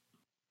 Thoughts?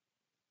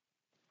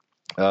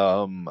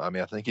 I mean,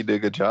 I think he did a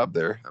good job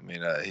there. I mean,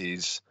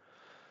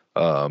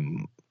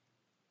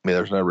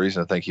 there's no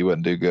reason to think he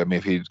wouldn't do good. I mean,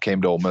 if he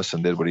came to Ole Miss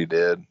and did what he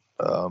did,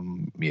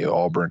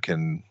 Auburn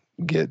can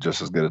get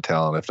just as good a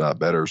talent, if not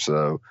better.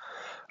 So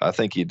I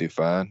think he'd do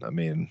fine. I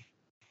mean,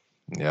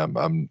 yeah,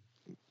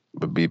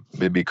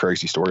 it'd be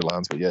crazy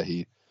storylines, but yeah,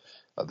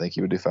 I think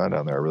he would do fine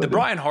down there. The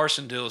Brian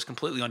Harsin deal is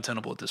completely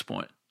untenable at this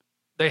point.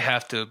 They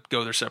have to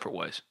go their separate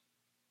ways.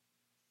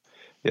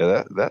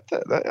 Yeah, that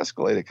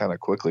escalated kind of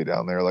quickly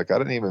down there. Like, I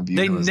didn't even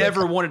view him as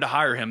never wanted to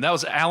hire him. That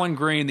was Alan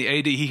Green, the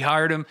AD. He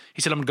hired him.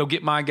 He said, I'm going to go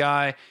get my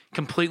guy.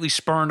 Completely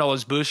spurned all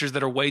his boosters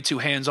that are way too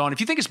hands-on. If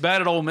you think it's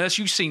bad at Ole Miss,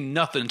 you've seen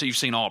nothing until you've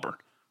seen Auburn.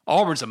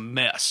 Auburn's a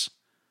mess.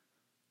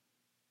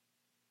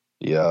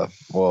 Yeah,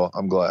 well,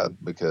 I'm glad,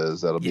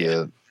 because that'll be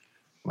it.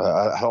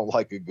 I don't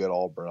like a good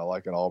Auburn. I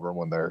like an Auburn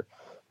when they're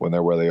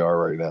where they are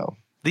right now.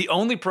 The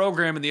only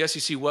program in the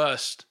SEC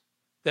West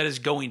that is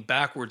going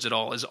backwards at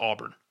all is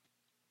Auburn.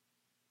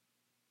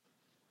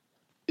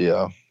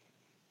 Yeah.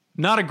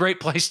 Not a great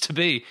place to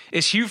be.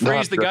 Is Hugh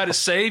Freeze the guy to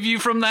save you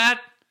from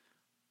that?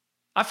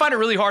 I find it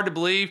really hard to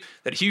believe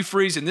that Hugh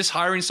Freeze in this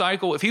hiring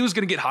cycle, if he was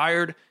going to get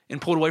hired and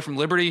pulled away from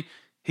Liberty,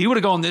 he would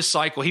have gone this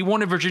cycle. He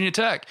wanted Virginia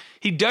Tech.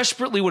 He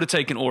desperately would have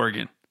taken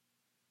Oregon.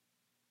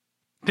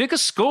 Pick a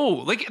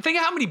school. Like, think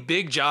of how many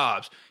big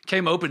jobs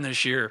came open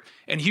this year.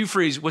 And Hugh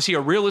Freeze, was he a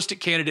realistic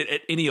candidate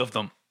at any of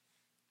them?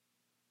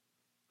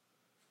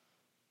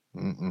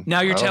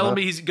 Now you're telling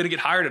me he's going to get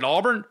hired at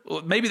Auburn?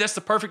 Well, maybe that's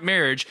the perfect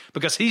marriage,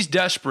 because he's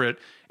desperate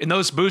and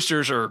those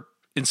boosters are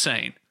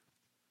insane.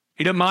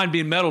 He doesn't mind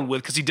being meddled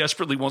with because he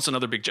desperately wants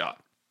another big job.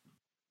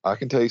 I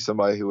can tell you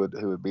somebody who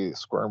would be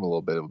squirm a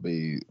little bit would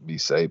be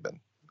Saban,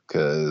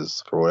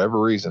 because for whatever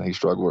reason he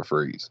struggled with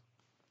Freeze.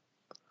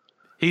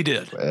 He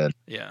did, and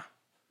yeah.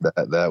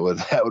 That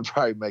would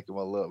probably make him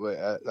a little bit.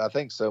 I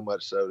think so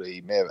much so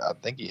that I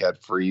think he had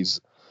Freeze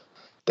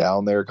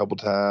down there a couple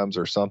times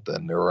or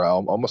something. Or I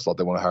almost thought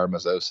they want to hire him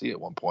as OC at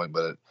one point,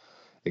 but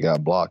it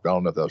got blocked. I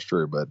don't know if that was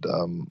true, but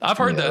I've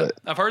heard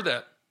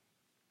that.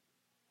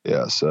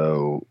 Yeah,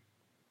 so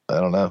I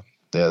don't know.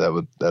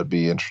 Yeah, that'd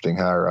be an interesting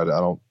hire.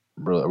 I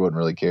wouldn't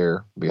really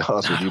care, to be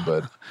honest with you.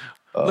 But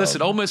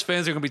listen, Ole Miss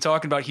fans are going to be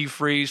talking about Hugh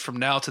Freeze from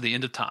now to the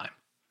end of time.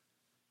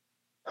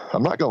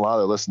 I'm not going to lie,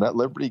 though. Listen, that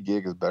Liberty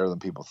gig is better than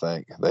people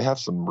think. They have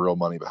some real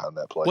money behind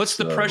that place. What's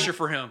the pressure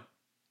for him?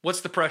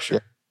 What's the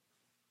pressure?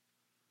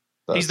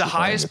 Yeah. He's the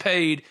highest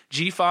paid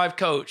G5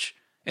 coach,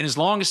 and as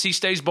long as he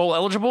stays bowl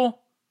eligible,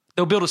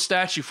 they'll build a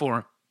statue for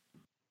him.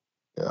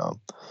 Yeah.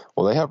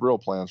 Well, they have real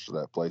plans for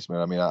that place, man.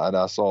 I mean,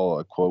 I saw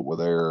a quote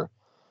where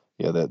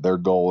that their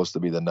goal is to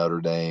be the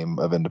Notre Dame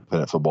of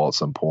independent football at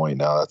some point.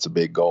 Now, that's a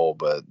big goal,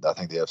 but I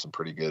think they have some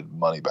pretty good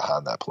money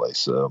behind that place.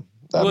 So,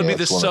 it'd be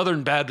the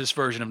Southern Baptist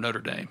version of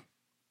Notre Dame.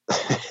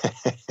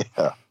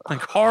 Yeah. Like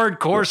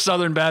hardcore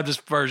Southern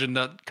Baptist version,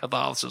 not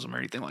Catholicism or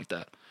anything like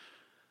that.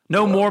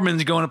 No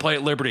Mormons going to play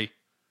at Liberty.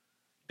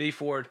 B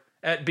Ford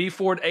at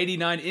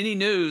BFord89. Any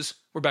news?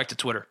 We're back to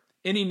Twitter.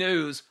 Any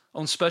news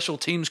on special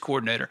teams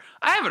coordinator?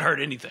 I haven't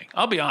heard anything.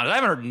 I'll be honest. I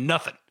haven't heard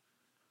nothing.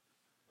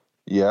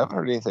 Yeah, I haven't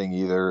heard anything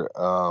either.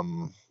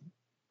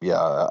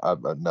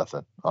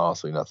 Nothing.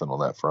 Honestly, nothing on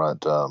that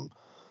front. I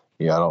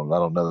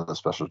don't know the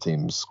special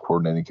teams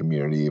coordinating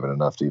community even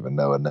enough to even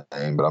know a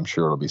name, but I'm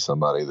sure it'll be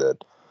somebody that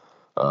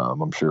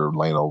I'm sure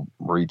Lane will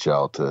reach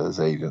out to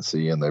his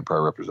agency, and they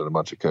probably represent a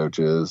bunch of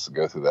coaches,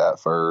 go through that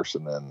first,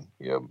 and then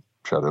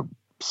try to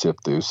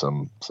sift through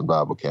some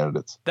viable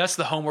candidates. That's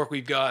the homework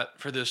we've got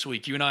for this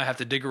week. You and I have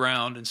to dig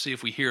around and see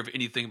if we hear of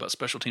anything about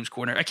special teams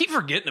coordinator. I keep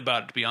forgetting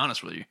about it, to be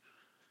honest with you.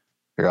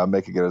 Here, I'll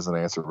make it good as an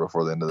answer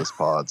before the end of this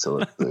pod. So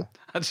let's see.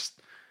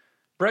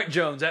 Breck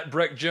Jones, at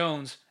Breck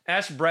Jones,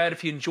 asked Brad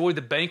if he enjoyed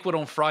the banquet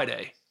on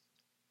Friday.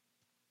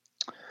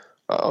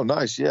 Oh,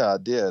 nice. Yeah, I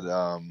did.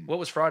 What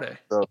was Friday?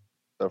 So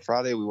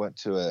Friday we went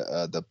to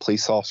the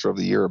Police Officer of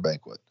the Year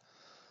banquet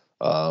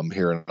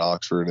here in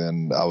Oxford,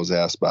 and I was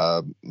asked by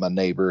my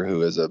neighbor,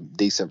 who is a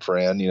decent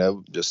friend,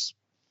 just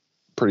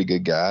pretty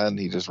good guy, and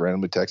he just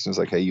randomly texted us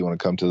like, "Hey, you want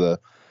to come to the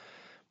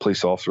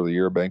Police Officer of the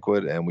Year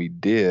banquet?" And we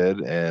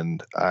did,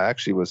 and I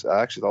actually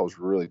thought it was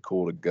really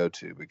cool to go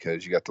to,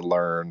 because you got to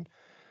learn,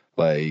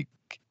 like,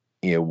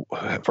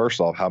 first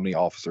off, how many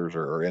officers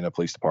are in a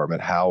police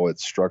department, how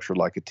it's structured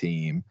like a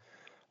team,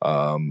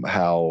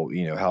 how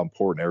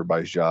important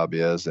everybody's job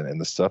is,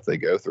 and the stuff they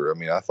go through. I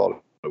mean, I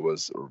thought it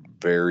was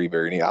very,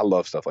 very neat. I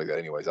love stuff like that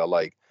anyways.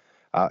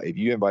 If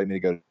you invite me to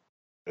go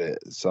to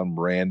some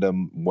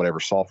random whatever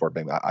software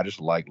thing, I just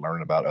like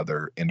learning about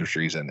other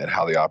industries and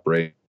how they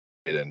operate.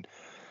 And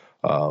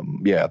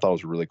I thought it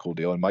was a really cool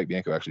deal. And Mike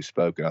Bianco actually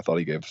spoke, and I thought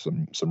he gave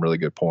some really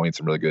good points,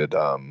 some really good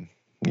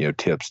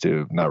tips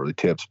too. Not really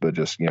tips, but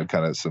just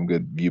kind of some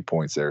good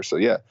viewpoints there. So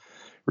yeah,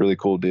 really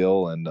cool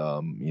deal. And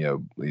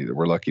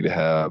we're lucky to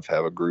have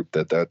a group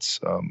that's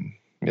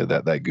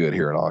that good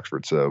here in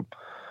Oxford. So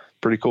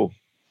pretty cool.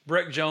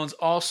 Breck Jones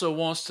also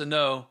wants to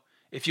know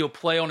if you'll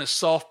play on his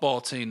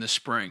softball team this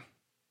spring.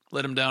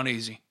 Let him down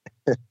easy.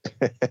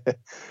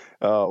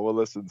 Well,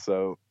 listen,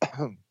 so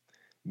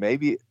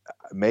maybe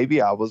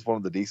I was one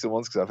of the decent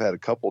ones, because I've had a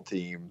couple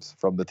teams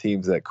from the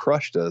teams that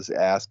crushed us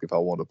ask if I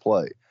want to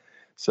play.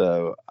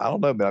 So I don't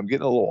know, man. I'm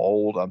getting a little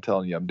old. I'm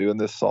telling you, I'm doing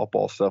this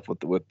softball stuff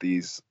with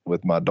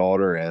my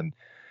daughter, and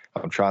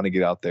I'm trying to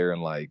get out there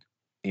and, like,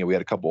 we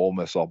had a couple Ole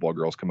Miss softball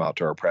girls come out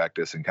to our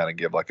practice and kind of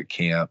give like a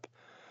camp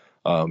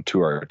to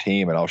our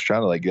team, and I was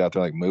trying to like get out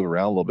there, like move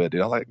around a little bit,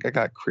 dude. I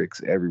got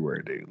cricks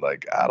everywhere, dude.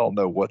 Like, I don't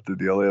know what the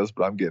deal is,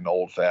 but I'm getting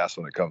old fast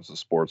when it comes to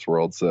sports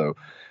world. So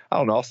I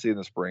don't know. I'll see in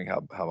the spring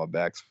how my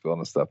back's feeling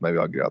and stuff. Maybe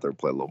I'll get out there and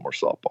play a little more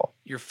softball.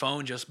 Your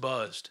phone just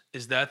buzzed.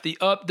 Is that the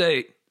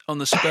update on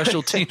the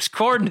special teams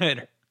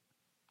coordinator?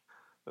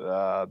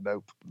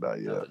 Nope,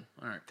 not yet. Nothing.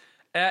 All right.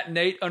 At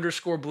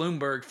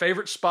Nate_Bloomberg,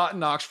 favorite spot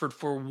in Oxford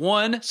for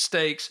 1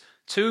 steaks,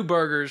 2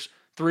 burgers,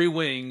 3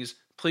 wings.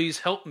 Please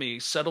help me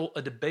settle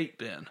a debate,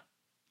 Ben.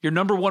 Your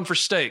number 1 for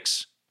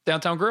steaks,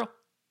 Downtown Grill?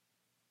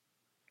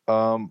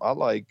 I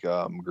like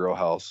Grill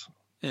House.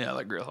 Yeah, I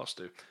like Grill House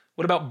too.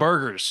 What about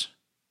burgers?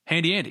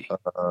 Handy Andy.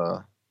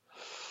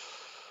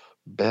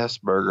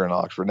 Best burger in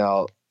Oxford.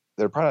 Now,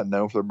 they're probably not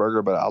known for their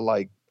burger, but I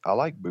like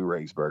Boo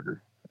Ray's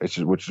burger. Which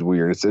is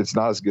weird. It's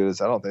not as good as,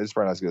 I don't think it's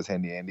probably not as good as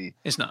Handy Andy.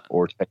 It's not.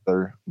 Or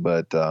Taylor,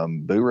 but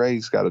Boo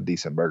Ray's got a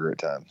decent burger at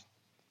times.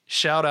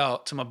 Shout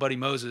out to my buddy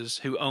Moses,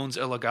 who owns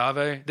El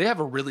Agave. They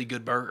have a really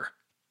good burger.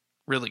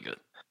 Really good.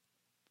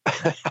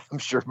 I'm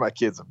sure my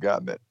kids have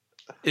gotten it.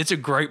 It's a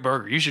great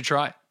burger. You should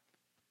try it.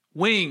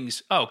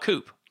 Wings. Oh,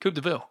 Coop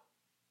DeVille.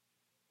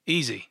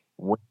 Easy.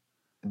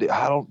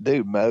 I don't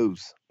do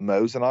Moe's.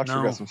 Moe's in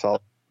Oxford got some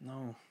solid.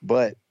 No.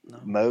 But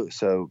no.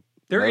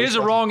 There is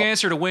a wrong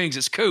answer to wings.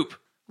 It's Coop.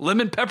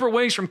 Lemon pepper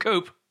wings from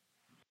Coop.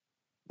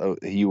 Oh,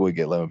 you would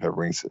get lemon pepper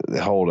wings.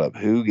 Hold up.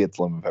 Who gets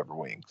lemon pepper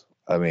wings?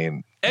 I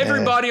mean,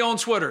 everybody on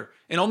Twitter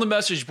and on the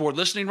message board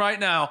listening right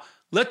now,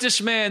 let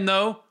this man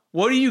know,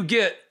 what do you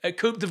get at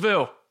Coop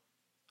DeVille?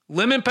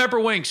 Lemon pepper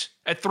wings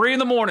at 3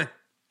 a.m.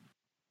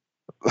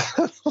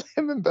 I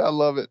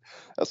love it.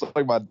 That's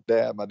like my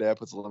dad. My dad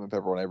puts lemon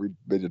pepper on every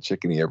bit of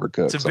chicken he ever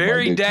cooks. It's a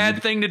very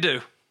dad thing to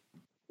do.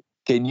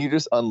 Can you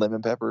just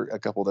unlemon pepper a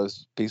couple of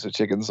those pieces of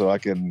chicken so I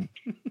can,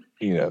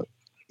 eat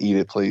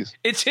it, please?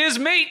 It's his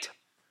meat.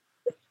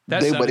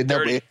 That's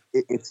dirty.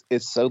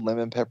 It's so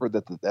lemon pepper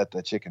that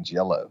the chicken's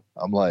yellow.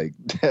 I'm like,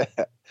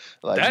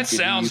 that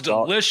sounds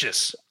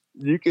delicious.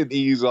 You can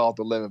ease off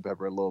the lemon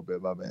pepper a little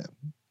bit, my man.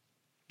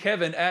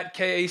 Kevin at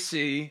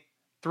KAC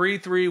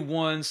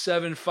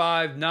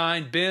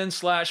 331759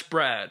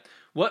 Ben/Brad.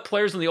 What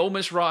players on the Ole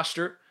Miss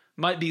roster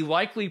might be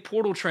likely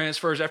portal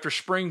transfers after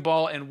spring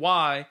ball, and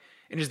why?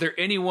 And is there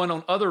anyone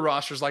on other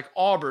rosters like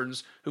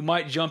Auburn's who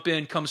might jump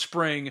in come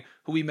spring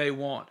who we may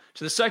want?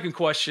 So the second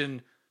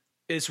question,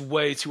 it's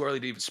way too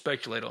early to even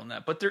speculate on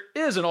that. But there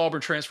is an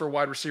Auburn transfer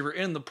wide receiver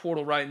in the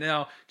portal right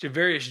now,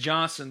 Javarius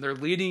Johnson, their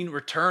leading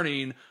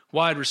returning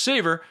wide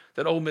receiver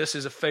that Ole Miss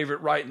is a favorite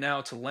right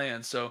now to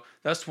land. So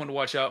that's one to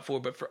watch out for.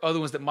 But for other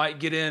ones that might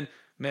get in,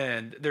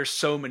 man, there's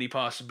so many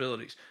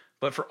possibilities.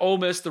 But for Ole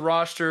Miss, the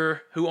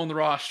roster, who on the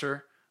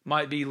roster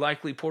might be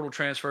likely portal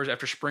transfers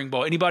after spring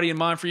ball? Anybody in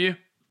mind for you?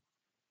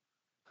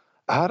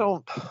 I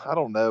don't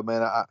know,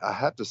 man. I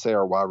have to say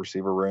our wide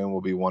receiver room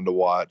will be one to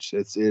watch.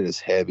 It is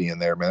heavy in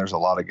there, man. There's a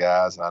lot of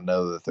guys, and I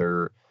know that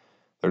they're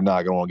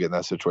not going to want to get in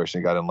that situation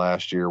they got in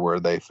last year where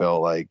they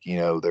felt like, they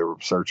were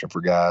searching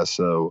for guys.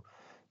 So,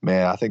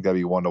 man, I think that'd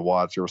be one to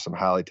watch. There were some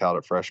highly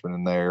touted freshmen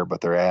in there, but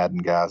they're adding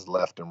guys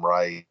left and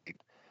right.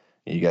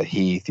 You got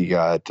Heath, you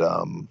got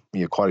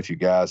quite a few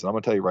guys. And I'm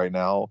going to tell you right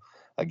now,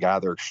 a guy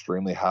they're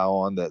extremely high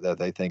on that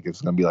they think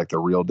is going to be like the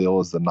real deal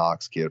is the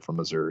Knox kid from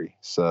Missouri.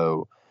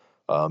 So,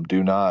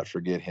 Do not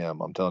forget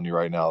him. I'm telling you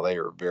right now, they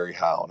are very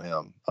high on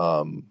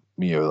him.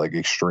 Like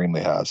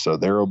extremely high. So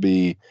that'll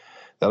be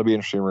an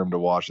interesting room to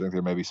watch. I think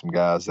there may be some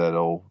guys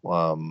that'll,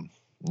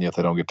 if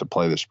they don't get to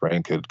play this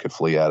spring, could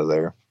flee out of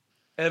there.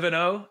 Evan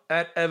O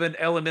at Evan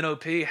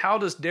LMNOP. How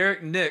does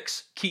Derek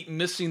Nix keep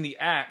missing the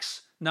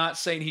axe? Not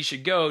saying he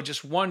should go,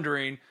 just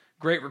wondering.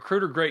 Great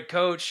recruiter, great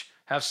coach.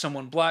 Have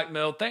someone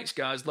blackmailed. Thanks,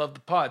 guys. Love the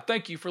pod.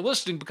 Thank you for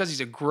listening because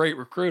he's a great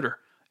recruiter,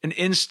 an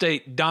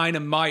in-state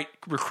dynamite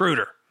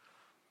recruiter.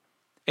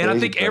 And I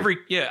think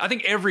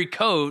every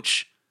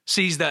coach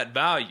sees that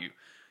value.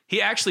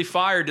 He actually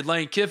fired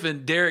Lane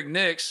Kiffin, Derek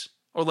Nix,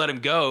 or let him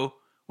go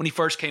when he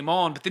first came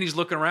on. But then he's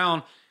looking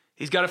around.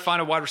 He's got to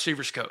find a wide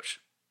receivers coach.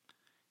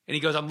 And he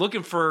goes, I'm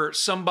looking for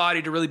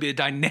somebody to really be a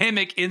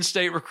dynamic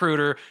in-state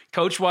recruiter,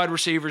 coach wide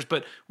receivers,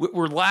 but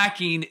we're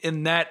lacking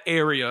in that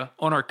area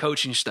on our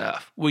coaching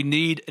staff. We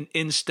need an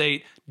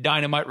in-state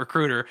dynamite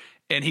recruiter.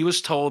 And he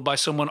was told by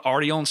someone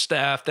already on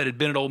staff that had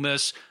been at Ole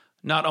Miss,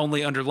 not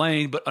only under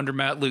Lane, but under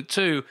Matt Luke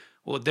too.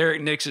 Well,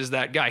 Derek Nix is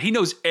that guy. He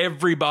knows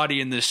everybody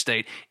in this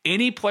state.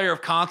 Any player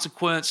of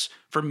consequence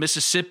from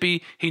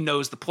Mississippi, he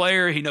knows the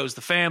player, he knows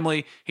the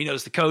family, he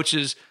knows the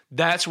coaches.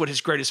 That's what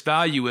his greatest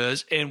value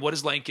is. And what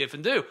does Lane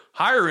Kiffin do?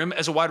 Hire him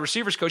as a wide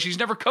receivers coach. He's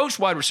never coached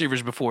wide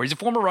receivers before. He's a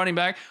former running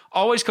back,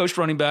 always coached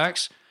running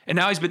backs. And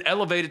now he's been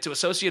elevated to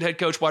associate head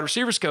coach, wide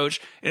receivers coach.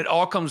 And it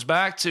all comes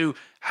back to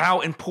how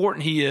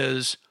important he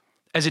is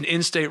as an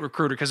in-state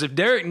recruiter. Because if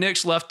Derek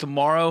Nix left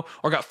tomorrow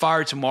or got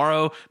fired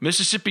tomorrow,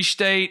 Mississippi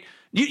State,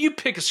 you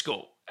pick a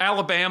school,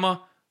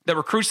 Alabama, that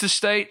recruits the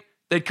state,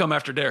 they'd come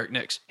after Derek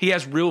Nix. He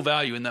has real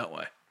value in that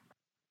way.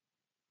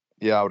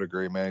 Yeah, I would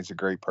agree, man. He's a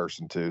great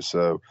person too.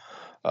 So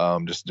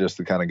just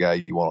the kind of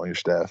guy you want on your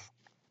staff.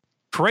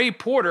 Trey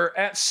Porter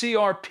at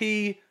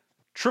CRP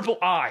III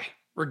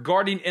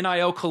regarding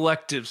NIL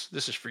collectives.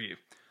 This is for you.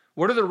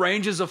 What are the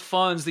ranges of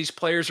funds these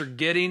players are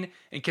getting,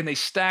 and can they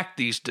stack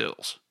these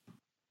deals?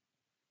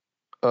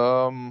 I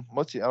don't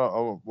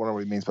know what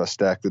he means by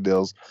stack the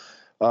deals.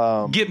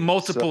 Get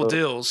multiple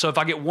deals. So if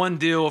I get one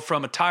deal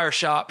from a tire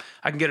shop,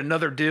 I can get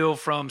another deal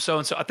from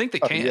so-and-so. I think they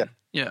can.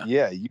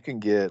 Yeah, you can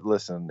get,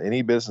 listen,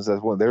 any business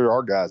that's one, there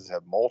are guys that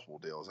have multiple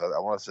deals. I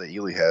want to say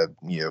Ely had,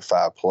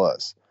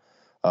 5+.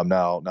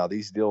 Now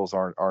these deals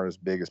aren't as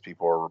big as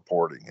people are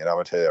reporting. And I'm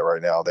going to tell you that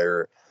right now,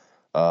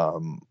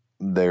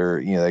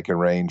 they can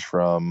range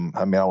from,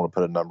 I don't want to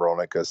put a number on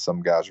it because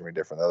some guys are going to be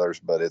different than others,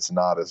 but it's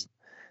not as,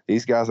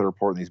 these guys that are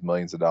reporting these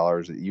millions of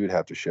dollars, you would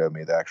have to show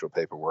me the actual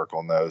paperwork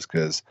on those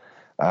because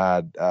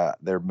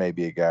there may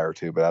be a guy or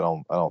two, but I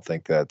don't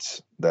think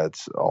that's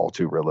all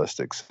too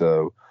realistic.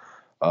 So,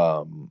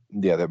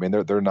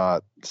 they're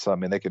not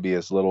some. They could be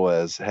as little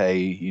as, hey,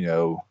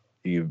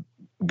 you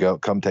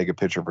come take a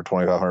picture for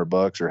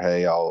 $2,500, or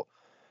hey,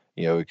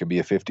 it could be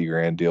a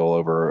 $50,000 deal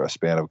over a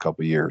span of a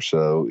couple of years.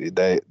 So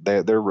they're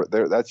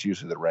that's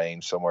usually the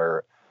range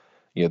somewhere.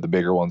 The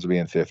bigger ones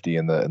being 50,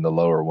 and the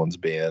lower ones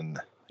being,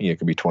 it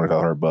could be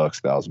 $2,500,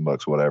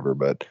 $1,000, whatever,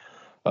 but.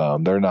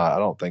 They're not. I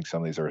don't think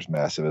some of these are as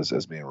massive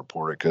as being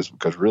reported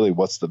because really,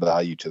 what's the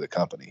value to the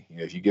company?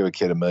 If you give a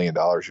kid $1 million,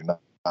 you're not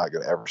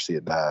going to ever see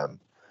a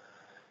dime.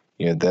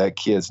 That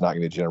kid's not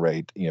going to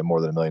generate more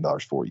than $1 million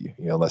for you.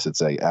 Unless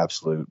it's a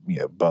absolute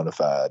bona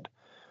fide,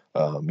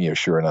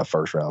 sure enough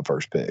first round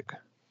first pick.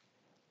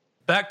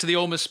 Back to the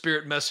Ole Miss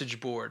Spirit message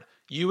board.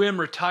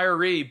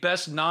 retiree,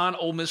 best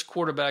non-Ole Miss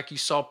quarterback you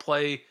saw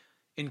play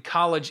in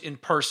college in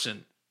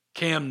person.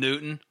 Cam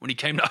Newton when he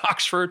came to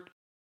Oxford.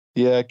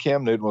 Yeah,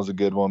 Cam Newton was a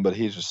good one, but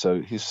he's so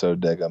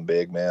daggum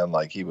big, man.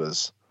 Like he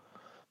was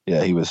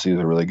a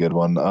really good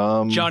one.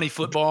 Johnny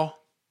Football.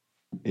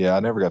 Yeah, I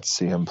never got to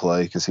see him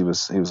play because he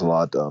was a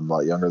lot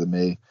younger than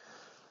me.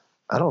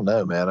 I don't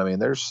know, man.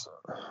 There's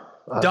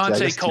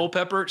Dante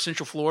Culpepper at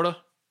Central Florida.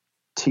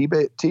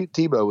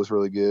 Tebow was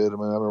really good. I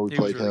remember we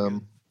played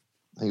him.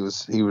 Good.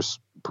 He was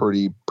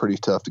pretty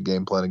tough to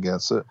game plan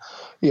against it.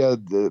 Yeah,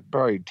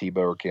 probably Tebow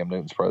or Cam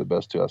Newton's probably the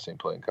best two I've seen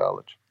play in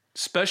college.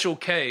 Special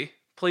K.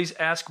 Please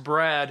ask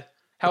Brad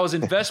how his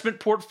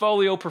investment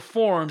portfolio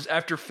performs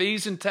after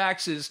fees and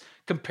taxes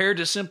compared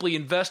to simply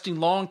investing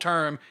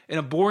long-term in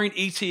a boring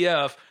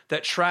ETF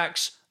that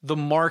tracks the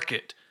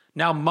market.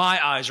 Now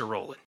my eyes are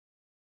rolling.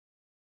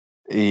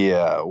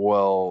 Yeah,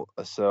 well,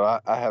 so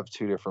I have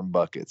two different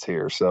buckets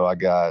here. So I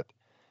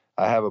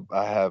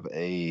have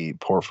a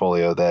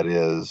portfolio that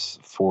is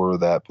for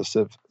that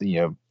Pacific,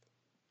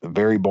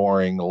 very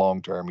boring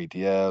long-term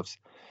ETFs.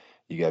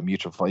 You got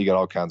mutual fund, you got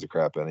all kinds of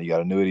crap in it. You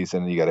got annuities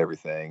in it, you got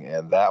everything.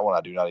 And that one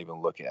I do not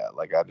even look at.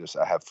 Like I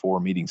have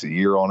 4 meetings a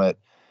year on it.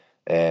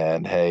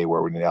 And hey,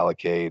 where we need to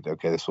allocate,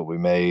 okay, this is what we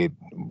made,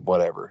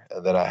 whatever.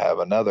 And then I have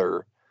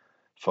another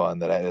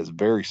fund that is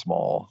very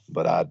small,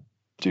 but I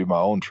do my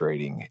own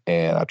trading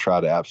and I try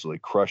to absolutely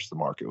crush the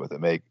market with it,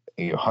 make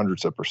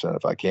hundreds of %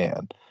 if I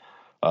can.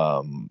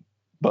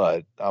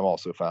 But I'm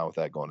also fine with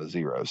that going to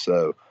zero.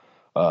 So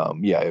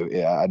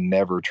I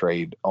never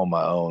trade on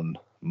my own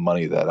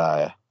money that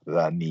I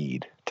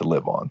need to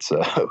live on.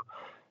 So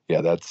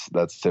yeah,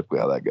 that's typically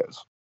how that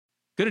goes.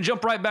 Going to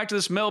jump right back to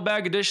this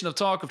mailbag edition of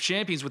Talk of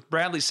Champions with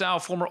Bradley Sowell,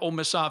 former Ole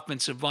Miss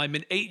offensive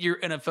lineman, 8-year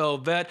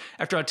NFL vet,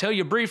 after I tell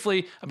you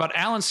briefly about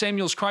Allen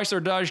Samuels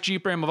Chrysler Dodge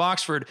Jeep Ram of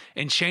Oxford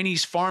and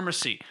Cheney's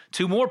Pharmacy,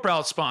 2 more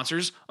proud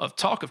sponsors of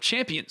Talk of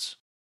Champions.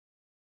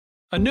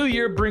 A new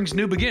year brings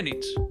new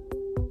beginnings,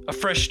 a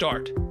fresh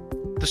start.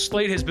 The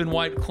slate has been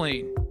wiped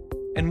clean.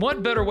 And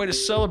what better way to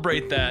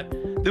celebrate that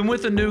than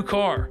with a new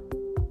car?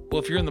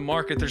 Well, if you're in the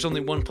market, there's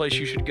only one place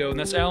you should go, and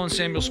that's Allen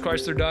Samuels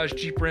Chrysler Dodge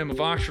Jeep Ram of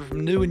Oxford.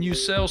 From new and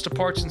used sales to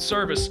parts and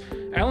service,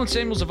 Allen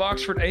Samuels of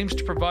Oxford aims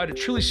to provide a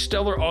truly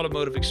stellar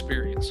automotive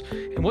experience.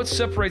 And what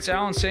separates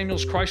Allen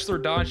Samuels Chrysler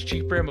Dodge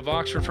Jeep Ram of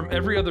Oxford from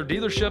every other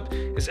dealership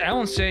is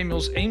Allen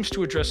Samuels aims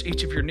to address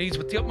each of your needs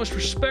with the utmost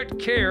respect,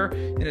 care,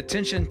 and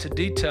attention to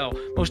detail.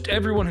 Most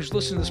everyone who's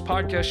listening to this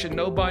podcast should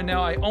know by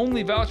now I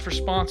only vouch for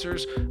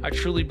sponsors I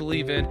truly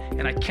believe in,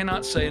 and I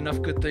cannot say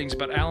enough good things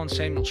about Allen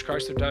Samuels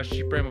Chrysler Dodge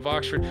Jeep Ram of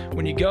Oxford.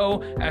 When you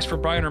go, ask for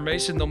Brian or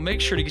Mason. They'll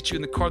make sure to get you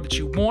in the car that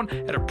you want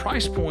at a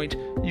price point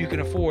you can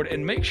afford.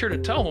 And make sure to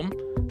tell them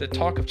that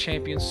Talk of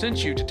Champions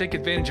sent you to take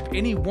advantage of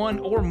any one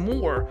or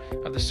more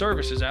of the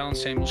services Allen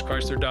Samuels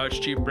Chrysler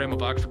Dodge Jeep Ram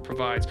of Oxford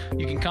provides.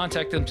 You can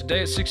contact them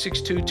today at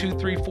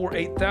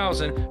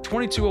 662-234-8000,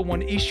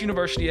 2201 East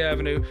University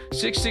Avenue,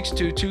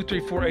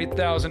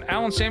 662-234-8000.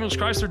 Allen Samuels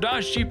Chrysler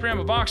Dodge Jeep Ram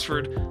of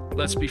Oxford.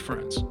 Let's be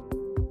friends.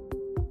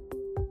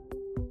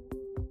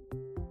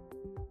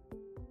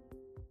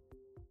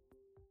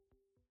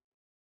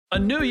 A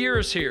new year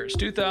is here. It's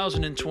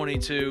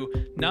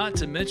 2022, not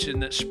to mention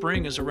that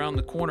spring is around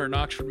the corner in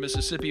Oxford,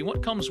 Mississippi. And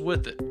what comes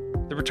with it?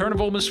 The return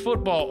of Ole Miss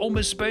football, Ole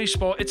Miss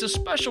baseball. It's a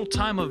special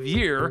time of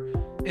year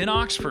in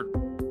Oxford.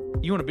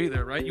 You want to be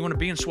there, right? You want to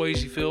be in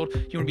Swayze Field.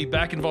 You want to be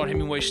back in Vaught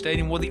Hemingway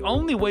Stadium. Well, the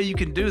only way you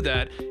can do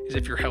that is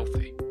if you're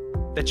healthy,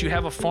 that you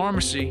have a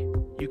pharmacy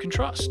you can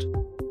trust.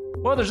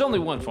 Well, there's only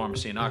one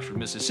pharmacy in Oxford,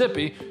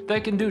 Mississippi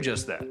that can do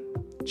just that.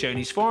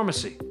 Cheney's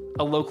Pharmacy,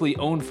 a locally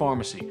owned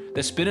pharmacy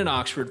that's been in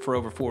Oxford for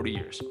over 40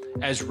 years,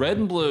 as red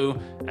and blue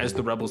as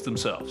the Rebels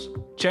themselves.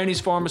 Cheney's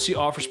Pharmacy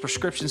offers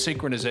prescription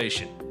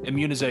synchronization,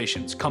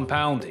 immunizations,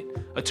 compounding,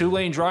 a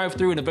 2-lane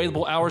drive-through, and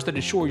available hours that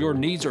ensure your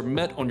needs are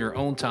met on your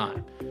own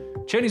time.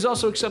 Cheney's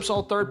also accepts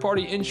all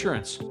third-party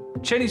insurance.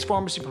 Cheney's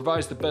Pharmacy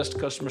provides the best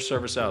customer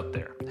service out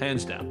there.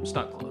 Hands down, it's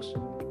not close.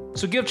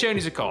 So give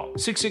Cheney's a call,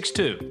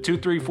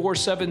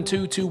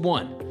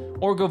 662-234-7221.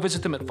 Or go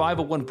visit them at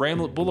 501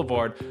 Bramlett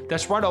Boulevard.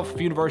 That's right off of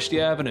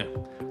University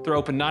Avenue. They're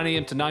open 9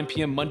 a.m. to 9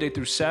 p.m. Monday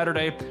through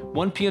Saturday,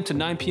 1 p.m. to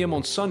 9 p.m.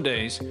 on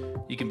Sundays.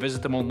 You can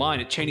visit them online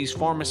at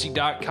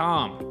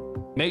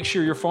Cheney'sPharmacy.com. Make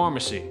sure your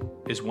pharmacy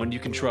is one you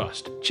can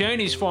trust.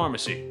 Cheney's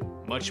Pharmacy,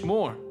 much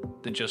more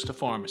than just a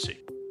pharmacy.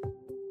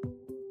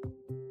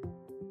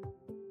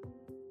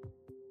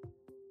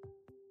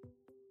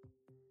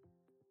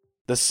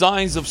 The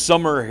signs of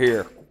summer are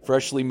here.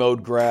 Freshly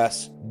mowed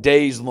grass,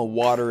 days on the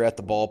water at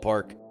the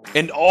ballpark,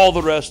 and all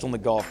the rest on the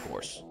golf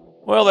course.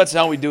 Well, that's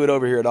how we do it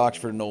over here at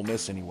Oxford and Ole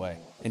Miss anyway.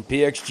 And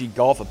PXG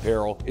Golf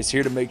Apparel is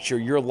here to make sure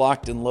you're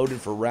locked and loaded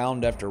for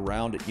round after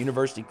round at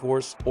University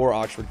Course or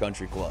Oxford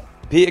Country Club.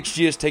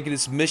 PXG has taken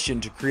its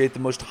mission to create the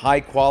most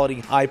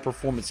high-quality,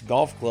 high-performance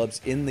golf clubs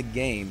in the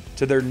game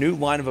to their new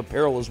line of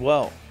apparel as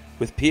well.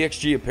 With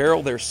PXG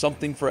Apparel, there's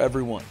something for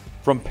everyone.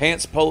 From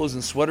pants, polos,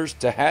 and sweaters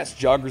to hats,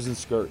 joggers, and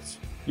skirts.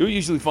 You'll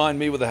usually find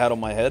me with a hat on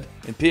my head,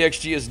 and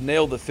PXG has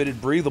nailed the fitted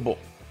breathable.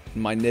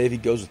 And my navy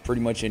goes with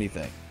pretty much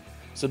anything.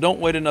 So don't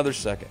wait another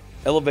second.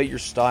 Elevate your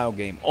style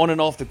game on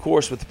and off the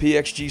course with the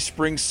PXG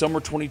Spring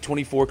Summer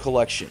 2024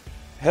 collection.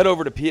 Head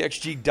over to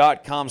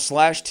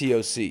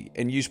pxg.com/TOC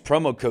and use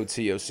promo code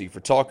TOC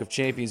for Talk of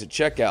Champions at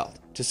checkout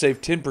to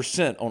save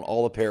 10% on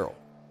all apparel.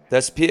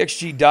 That's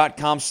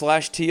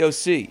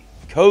pxg.com/TOC,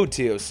 code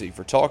TOC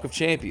for Talk of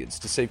Champions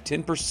to save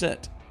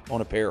 10%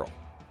 on apparel.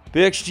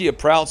 PXG, a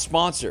proud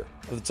sponsor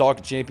of the Talk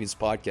of Champions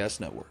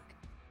Podcast Network.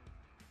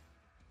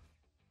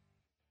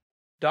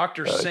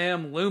 Dr.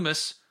 Sam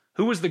Loomis,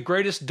 who was the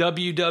greatest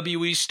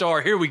WWE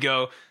star, here we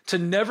go, to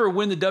never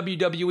win the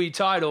WWE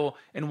title,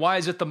 and why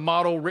is it the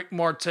model Rick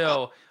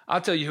Martel? I'll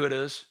tell you who it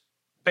is.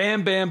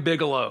 Bam Bam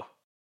Bigelow.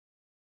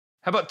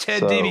 How about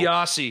Ted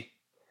DiBiase?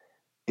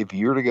 If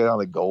you were to go down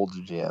to Gold's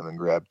Gym and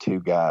grab 2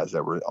 guys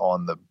that were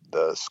on the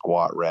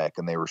squat rack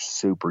and they were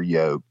super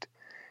yoked,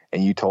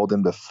 and you told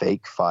them to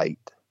fake fight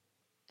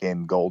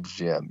in Gold's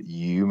Gym,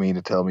 you mean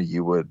to tell me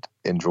you would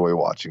enjoy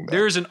watching that?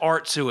 There's an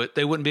art to it.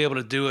 They wouldn't be able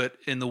to do it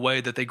in the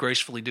way that they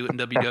gracefully do it in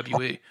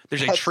WWE.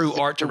 There's a true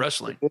art to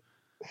wrestling.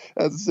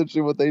 That's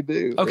essentially what they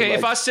do. Okay,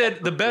 if I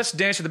said the best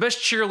dancer, the best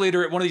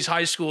cheerleader at one of these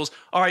high schools,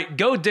 all right,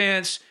 go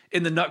dance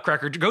in the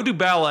Nutcracker, go do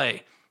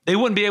ballet. They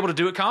wouldn't be able to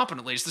do it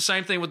competently. It's the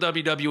same thing with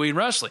WWE and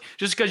wrestling.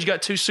 Just because you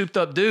got 2 souped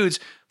up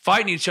dudes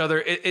fighting each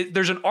other,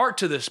 there's an art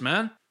to this,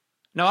 man.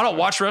 Now, I don't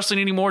watch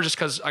wrestling anymore just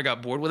because I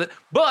got bored with it,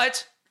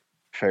 but...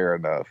 Fair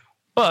enough.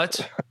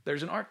 But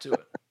there's an art to it.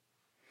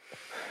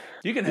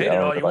 You can hate it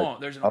all you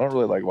want. I don't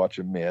really like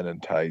watching men in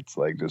tights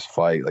just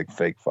fight,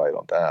 fake fight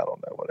on that. I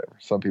don't know, whatever.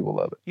 Some people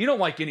love it. You don't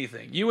like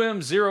anything.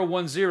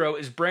 UM010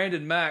 is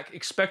Brandon Mack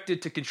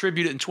expected to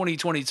contribute in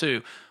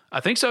 2022?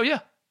 I think so, yeah.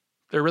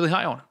 They're really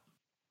high on him.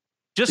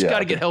 Just got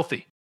to get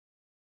healthy.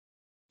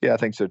 Yeah, I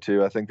think so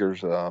too. I think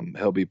there's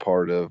he'll be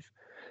part of,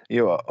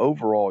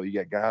 overall you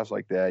got guys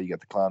like that. You got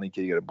the Clowney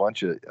kid. You got I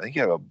think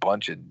you have a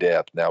bunch of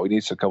depth. Now we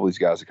need a couple of these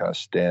guys to kind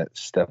of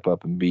step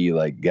up and be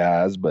like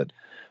guys, but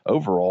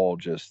overall,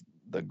 just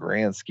the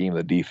grand scheme of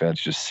the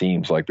defense just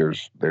seems like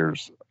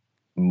there's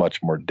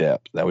much more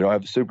depth. Now we don't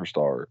have a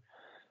superstar,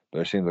 but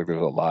it seems like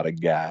there's a lot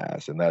of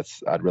guys, and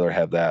I'd rather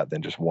have that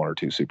than just one or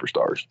two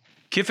superstars.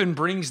 Kiffin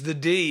brings the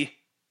D.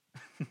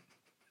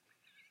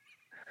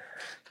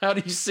 How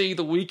do you see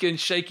the weekend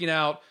shaking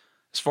out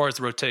as far as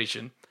the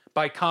rotation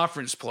by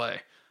conference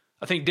play?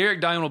 I think Derek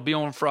Diamond will be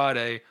on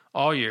Friday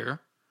all year.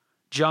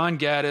 John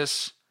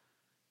Gaddis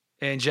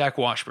and Jack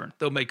Washburn,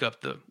 they'll make up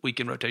the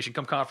weekend rotation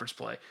come conference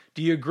play.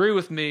 Do you agree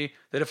with me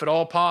that if at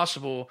all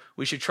possible,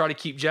 we should try to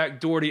keep Jack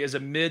Doherty as a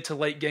mid to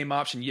late game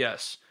option?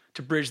 Yes.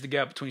 To bridge the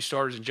gap between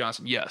starters and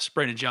Johnson? Yes.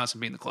 Brandon Johnson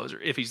being the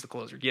closer, if he's the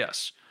closer?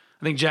 Yes.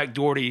 I think Jack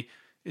Doherty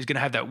is going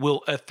to have that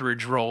Will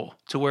Etheridge role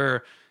to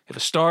where if a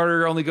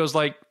starter only goes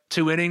like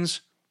 2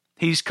 innings,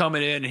 he's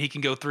coming in and he can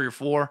go 3 or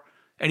 4.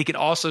 And he can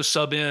also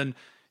sub in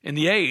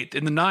the 8th,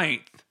 in the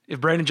 9th. If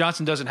Brandon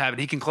Johnson doesn't have it,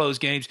 he can close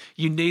games.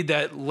 You need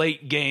that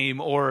late game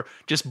or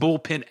just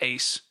bullpen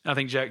ace. I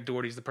think Jack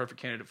Doherty is the perfect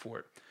candidate for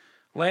it.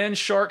 Land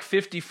Shark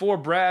 54,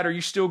 Brad, are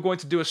you still going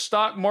to do a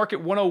stock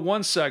market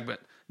 101 segment?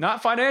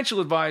 Not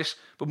financial advice,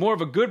 but more of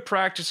a good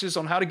practices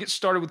on how to get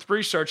started with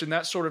research and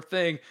that sort of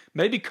thing.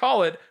 Maybe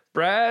call it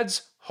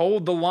Brad's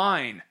Hold the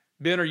Line.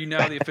 Ben, are you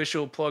now the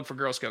official plug for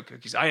Girl Scout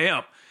cookies? I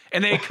am.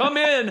 And they come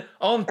in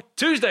on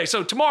Tuesday.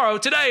 So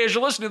today, as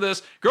you're listening to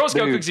this, Girl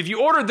Scout cookies, if you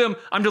ordered them,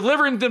 I'm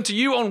delivering them to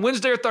you on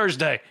Wednesday or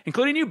Thursday,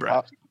 including you,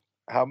 Brad.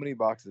 How many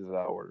boxes did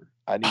I order?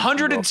 I need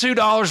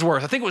 $102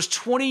 worth. I think it was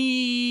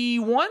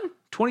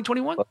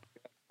 2021?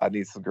 I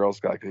need some Girl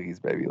Scout cookies,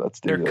 baby. Let's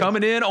do it. They're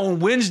coming in on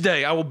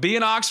Wednesday. I will be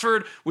in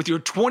Oxford with your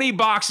 20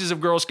 boxes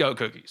of Girl Scout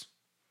cookies.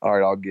 All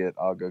right,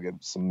 I'll go get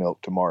some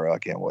milk tomorrow. I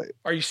can't wait.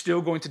 Are you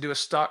still going to do a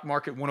stock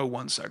market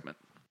 101 segment?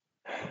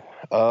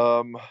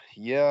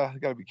 Yeah, I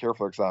got to be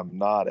careful because I'm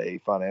not a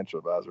financial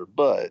advisor,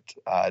 but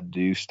I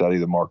do study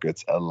the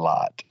markets a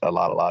lot.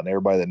 And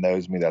everybody that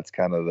knows me, that's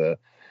kind of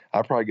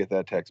I probably get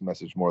that text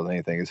message more than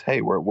anything is,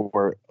 hey, what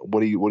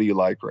do you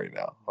like right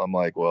now? I'm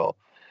like, well,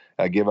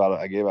 I gave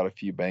out a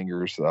few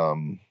bangers, a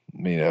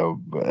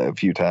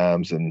few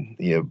times, and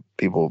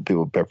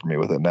people pepper me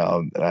with it now.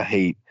 And I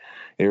hate.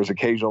 There's an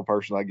occasional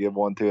person I give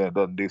one to and it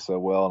doesn't do so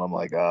well, and I'm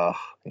like,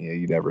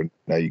 you never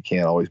know. You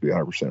can't always be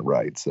 100%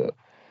 right. So,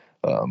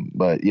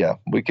 but yeah,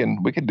 we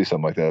can do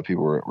something like that if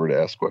people were to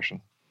ask a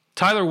question.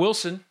 Tyler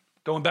Wilson,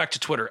 going back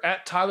to Twitter,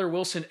 at Tyler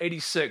Wilson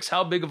 86.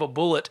 How big of a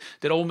bullet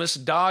did Ole Miss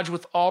dodge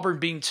with Auburn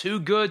being too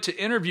good to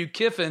interview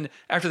Kiffin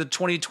after the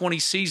 2020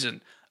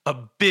 season? A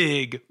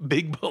big,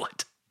 big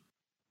bullet.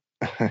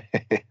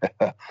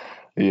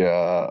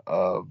 Yeah.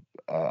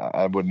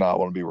 I would not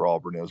want to be where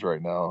Auburn is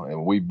right now.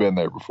 And we've been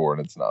there before,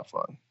 and it's not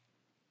fun.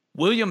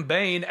 William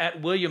Bain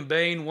at William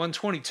Bain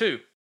 122.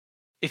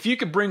 If you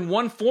could bring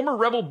one former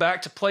Rebel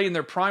back to play in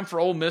their prime for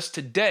Ole Miss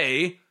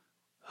today,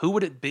 who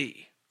would it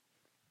be?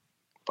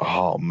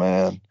 Oh,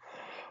 man.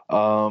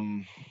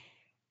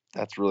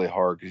 That's really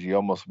hard because you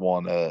almost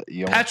want to.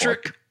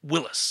 Patrick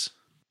Willis.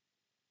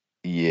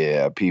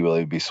 Yeah, P.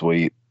 Willie would be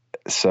sweet.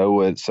 So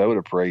would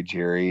a Parade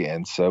Jerry,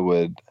 and so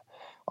would.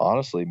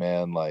 Honestly,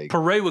 man,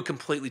 Parade would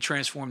completely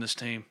transform this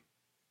team.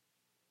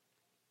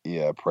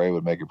 Yeah, Parade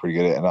would make it pretty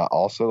good. And I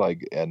also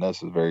and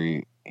this is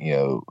very,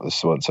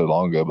 this wasn't so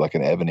long ago, but like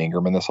an Evan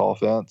Ingram in this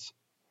offense,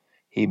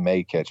 he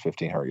may catch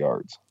 1,500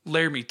 yards.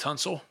 Laramie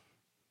Tunsil.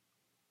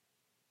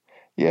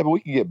 Yeah, but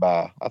we can get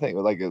by. I think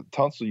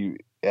Tunsil,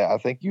 I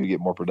think you get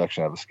more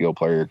production out of a skill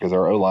player because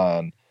our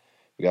O-line,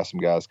 we got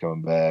some guys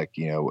coming back.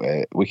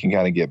 We can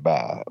kind of get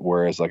by.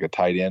 Whereas like a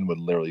tight end would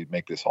literally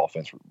make this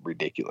offense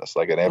ridiculous.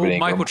 Like an Evan Ingram.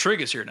 Michael Trigg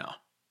is here now.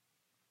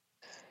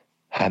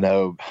 I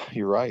know.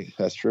 You're right.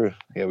 That's true.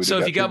 Yeah. So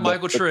if you got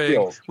Michael Trigg,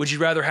 would you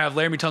rather have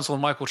Laramie Tunsil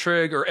and Michael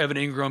Trigg, or Evan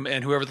Ingram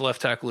and whoever the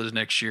left tackle is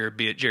next year,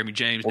 be it Jeremy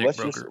James, Nick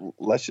Broker?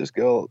 Let's just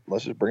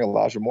bring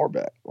Elijah Moore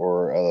back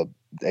or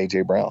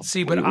A.J. Brown.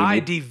 See, but I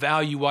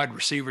devalue wide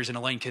receivers in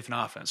a Lane Kiffin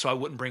offense, so I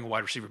wouldn't bring a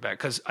wide receiver back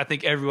because I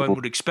think everyone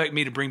would expect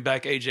me to bring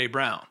back A.J.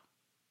 Brown.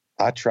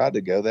 I tried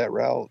to go that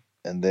route,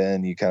 and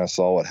then you kind of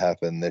saw what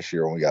happened this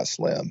year when we got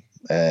Slim,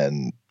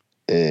 and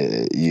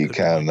you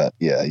kind of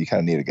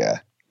need a guy.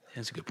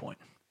 That's a good point.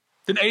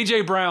 Then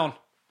A.J. Brown.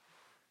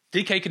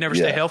 DK can never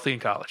stay healthy in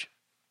college.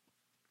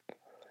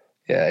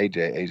 Yeah,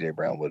 A.J.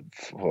 Brown would,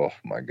 oh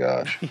my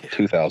gosh,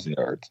 2,000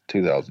 yards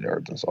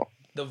and all.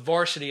 The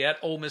varsity at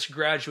Ole Miss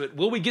graduate.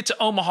 Will we get to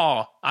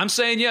Omaha? I'm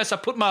saying yes. I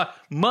put my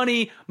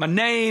money, my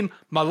name,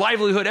 my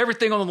livelihood,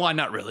 everything on the line.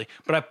 Not really,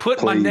 but I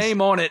put my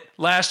name on it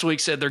last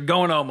week, said they're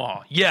going to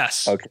Omaha.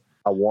 Yes. Okay.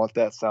 I want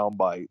that sound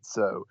bite.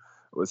 So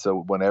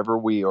whenever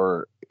we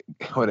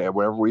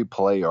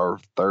play our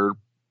third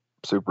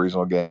super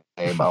regional game.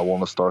 I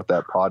want to start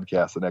that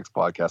podcast, the next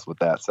podcast, with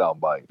that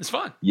soundbite. It's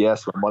fun.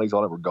 Yes, my money's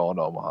on it. We're going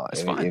to Omaha.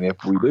 And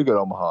if we do go to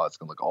Omaha, it's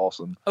going to look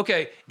awesome.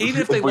 Okay,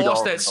 even if they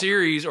lost that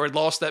series or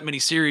lost that many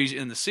series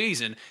in the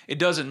season, it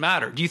doesn't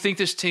matter. Do you think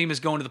this team is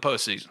going to the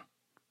postseason?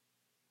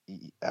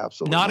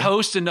 Absolutely. Not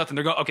hosting, nothing.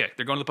 They're going to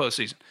the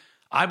postseason.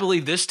 I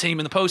believe this team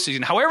in the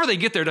postseason, however they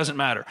get there, doesn't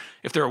matter.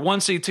 If they're a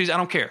 1-seed, 2-seed, I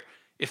don't care.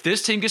 If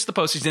this team gets the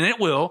postseason, and it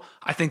will,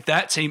 I think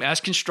that team, as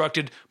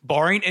constructed,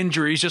 barring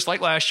injuries, just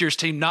like last year's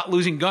team, not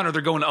losing Gunner,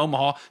 they're going to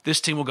Omaha.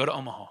 This team will go to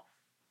Omaha.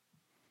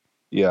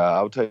 Yeah,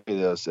 I'll tell you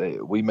this.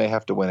 We may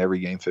have to win every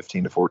game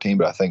 15-14,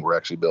 but I think we're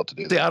actually built to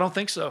do that. Yeah, I don't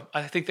think so.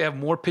 I think they have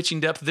more pitching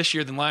depth this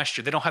year than last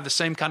year. They don't have the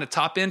same kind of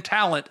top-end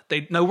talent.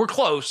 They know we're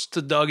close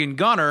to Doug and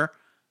Gunner,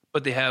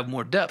 but they have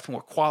more depth,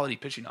 more quality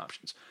pitching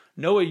options.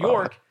 Noah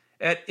York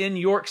at In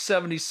York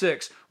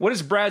 76. What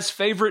is Brad's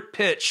favorite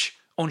pitch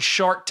on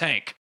Shark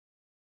Tank?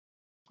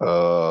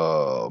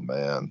 Oh,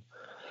 man.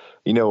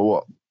 You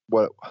know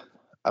what?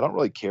 I don't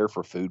really care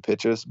for food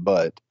pitches,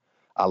 but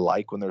I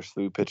like when there's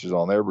food pitches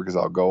on there because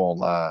I'll go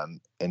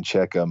online and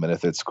check them, and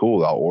if it's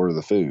cool, I'll order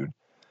the food.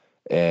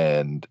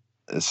 And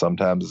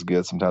sometimes it's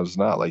good, sometimes it's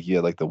not. Like,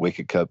 like the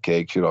Wicked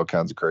Cupcakes, all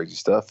kinds of crazy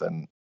stuff.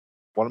 And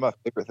one of my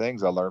favorite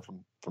things I learned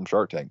from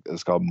Shark Tank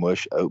is called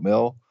mush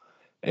oatmeal,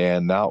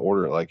 and now I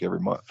order it like every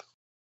month.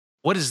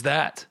 What is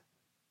that?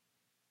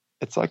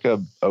 It's like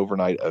a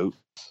overnight oats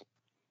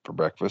for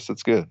breakfast.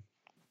 It's good.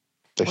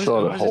 They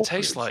sell it at Whole What does it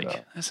taste Foods like?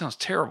 now. That sounds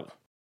terrible.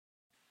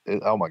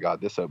 Oh my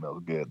God, this oatmeal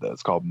is good though.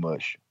 It's called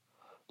Mush.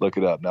 Look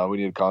it up. Now we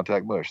need to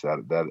contact Mush.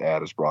 That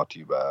ad is brought to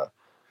you by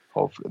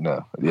Whole Foods.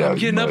 No, yeah. I'm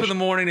getting Mush. up in the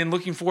morning and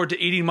looking forward to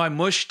eating my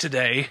mush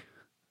today.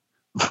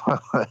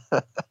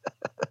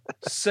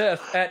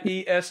 Seth at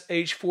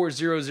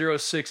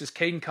ESH4006. Is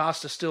Caden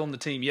Costa still on the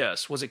team?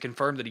 Yes. Was it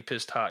confirmed that he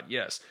pissed hot?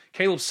 Yes.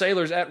 Caleb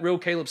Sailors at Real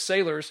Caleb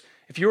Sailors.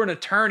 If you're an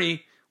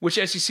attorney,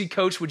 which SEC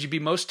coach would you be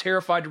most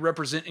terrified to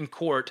represent in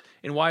court,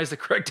 and why is the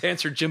correct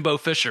answer Jimbo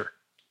Fisher?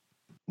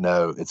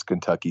 No, it's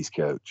Kentucky's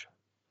coach.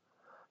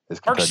 It's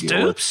Mark Kentucky.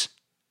 Stoops?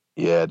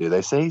 Yeah, dude.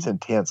 They say he's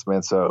intense,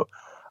 man. So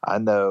I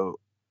know.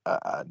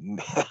 I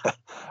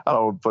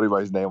don't want to put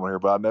anybody's name on here,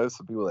 but I know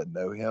some people that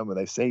know him, and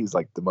they say he's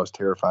like the most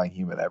terrifying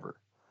human ever.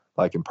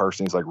 Like in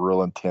person, he's like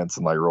real intense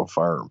and like real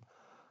firm.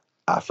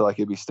 I feel like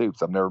it'd be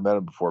Stoops. I've never met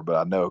him before, but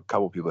I know a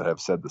couple people that have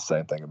said the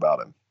same thing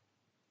about him.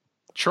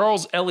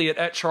 Charles Elliott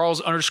at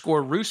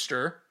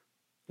Charles_Rooster.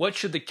 What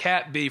should the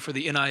cap be for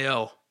the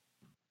NIL?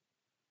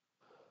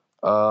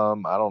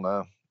 I don't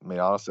know. I mean,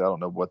 honestly, I don't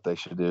know what they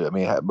should do. I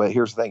mean, but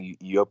here's the thing: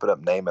 you open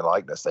up name and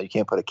likeness. Now you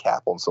can't put a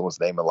cap on someone's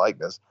name and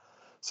likeness.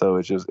 So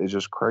it's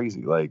just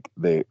crazy. Like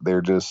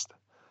they're just,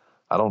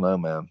 I don't know,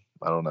 man.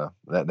 I don't know.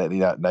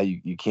 Now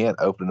you can't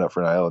open it up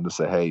for NIL and just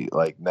say, hey,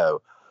 like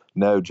no,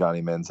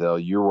 Johnny Manziel,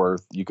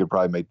 you could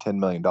probably make $10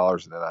 million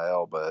in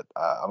NIL, but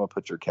I'm gonna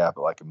put your cap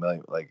at like $1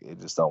 million. Like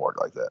it just don't work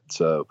like that.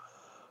 So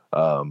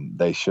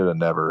they should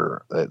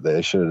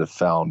have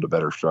found a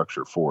better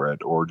structure for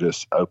it, or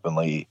just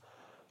openly,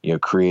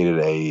 created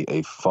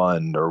a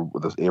fund, or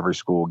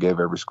gave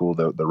every school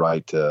the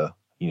right to,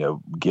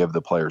 give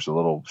the players a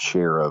little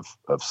share of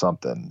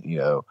something,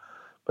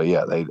 But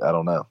yeah, I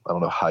don't know. I don't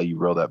know how you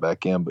reel that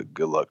back in, but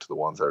good luck to the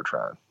ones that are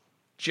trying.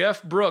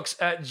 Jeff Brooks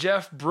at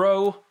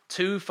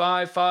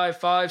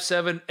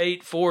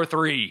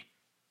JeffBro255578843.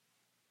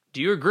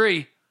 Do you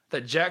agree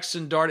that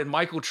Jackson Dart and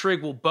Michael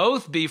Trigg will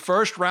both be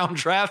first-round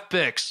draft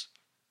picks?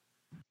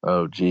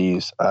 Oh,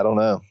 geez. I don't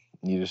know.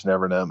 You just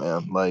never know,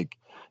 man. Like,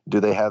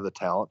 do they have the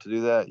talent to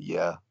do that?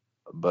 Yeah.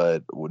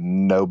 But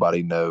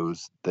nobody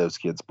knows those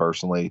kids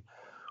personally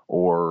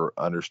or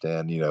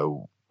understand,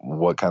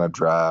 what kind of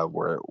drive,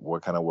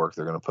 what kind of work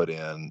they're going to put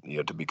in,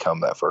 to become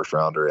that first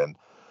rounder. And,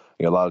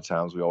 a lot of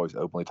times we always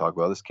openly talk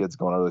about this kid's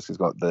going over, this kid's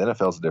going. The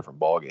NFL's a different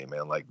ballgame,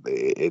 man. Like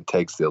it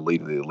takes the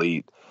elite of the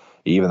elite.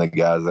 Even the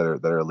guys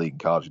that are elite in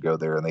college go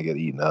there and they get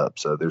eaten up.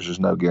 So there's just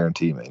no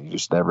guarantee, man. You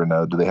just never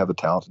know. Do they have the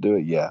talent to do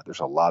it? Yeah, there's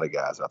a lot of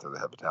guys out there that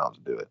have the talent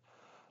to do it.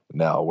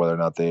 Now, whether or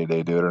not they do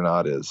it or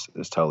not is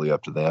totally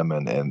up to them,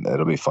 and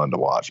it'll be fun to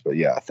watch. But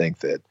yeah, I think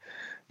that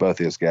both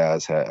these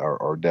guys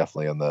are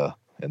definitely in the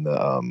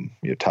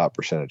top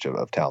percentage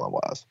of talent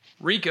wise.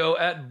 Rico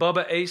at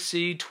Bubba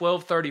AC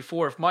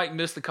 1234. If Mike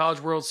missed the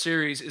College World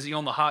Series, is he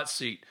on the hot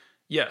seat?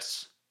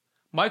 Yes.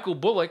 Michael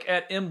Bullock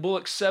at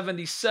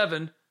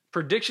MBullock77.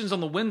 Predictions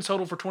on the win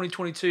total for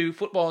 2022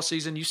 football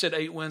season. You said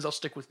 8 wins. I'll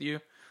stick with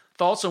you.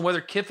 Thoughts on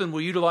whether Kiffin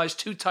will utilize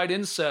 2 tight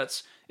end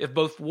sets if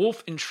both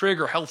Wolf and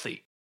Trigg are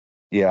healthy?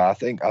 Yeah, I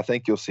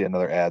think you'll see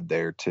another ad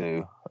there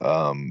too,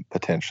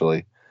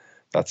 potentially.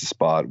 That's a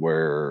spot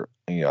where,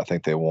 I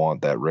think they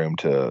want that room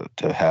to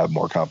have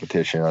more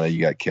competition. I know you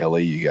got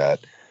Kelly, you got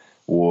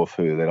Wolf,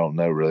 who they don't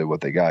know really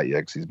what they got yet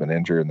because he's been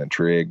injured, and then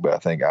Trigg. But I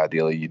think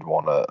ideally you'd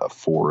want a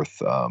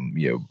fourth,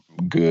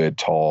 good,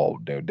 tall,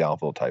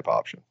 downfield type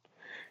option.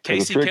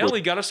 Casey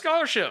Kelly got a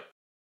scholarship.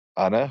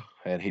 I know,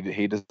 and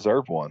he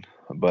deserved one.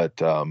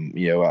 But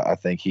I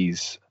think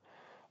he's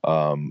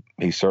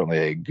certainly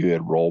a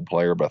good role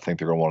player. But I think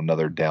they're going to want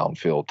another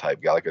downfield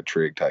type guy, like a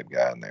Trigg type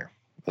guy in there.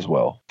 as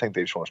well. I think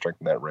they just want to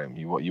strengthen that room.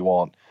 You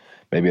want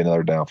maybe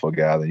another downfield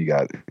guy. Then you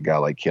got a guy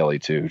like Kelly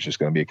too, who's just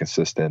going to be a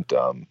consistent,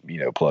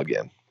 plug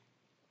in.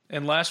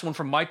 And last one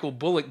from Michael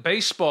Bullock.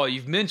 Baseball,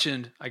 you've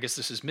mentioned, I guess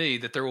this is me,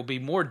 that there will be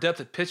more depth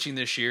at pitching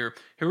this year.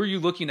 Who are you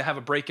looking to have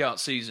a breakout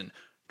season?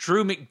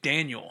 Drew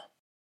McDaniel.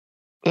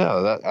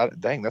 Yeah,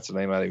 that's a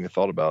name I hadn't even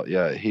thought about.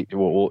 Yeah,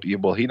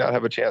 will he not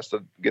have a chance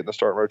to get in the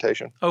starting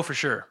rotation? Oh, for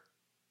sure.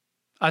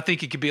 I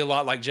think he could be a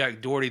lot like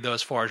Jack Doherty, though,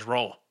 as far as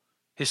role.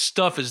 His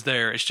stuff is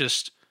there. It's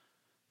just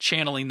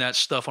channeling that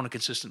stuff on a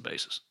consistent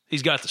basis.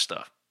 He's got the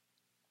stuff.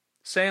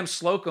 Sam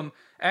Slocum,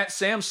 at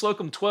Sam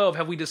Slocum 12,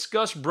 have we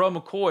discussed Bro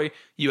McCoy,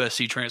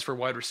 USC transfer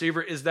wide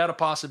receiver? Is that a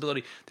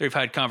possibility? They've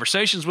had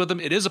conversations with him.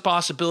 It is a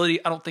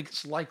possibility. I don't think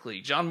it's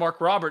likely. John Mark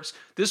Roberts,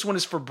 this one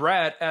is for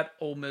Brad at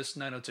Ole Miss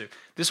 902.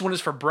 This one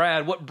is for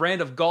Brad. What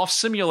brand of golf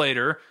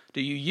simulator do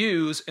you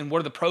use, and what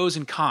are the pros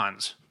and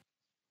cons?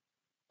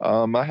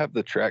 I have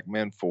the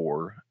TrackMan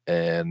 4,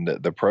 and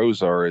the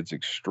pros are it's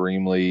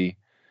extremely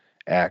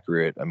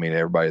accurate. I mean,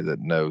 everybody that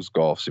knows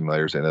golf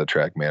simulators and the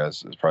TrackMan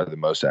is probably the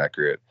most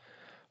accurate.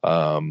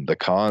 The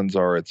cons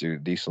are it's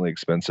decently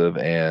expensive,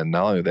 and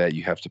not only that,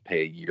 you have to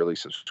pay a yearly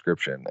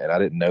subscription. And I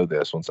didn't know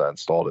this once I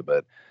installed it,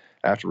 but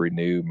I have to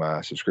renew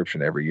my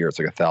subscription every year. It's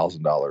like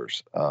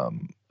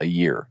 $1,000 a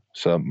year.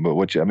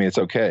 It's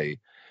okay,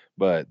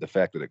 but the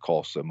fact that it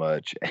costs so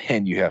much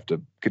and you have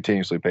to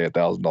continuously pay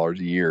 $1,000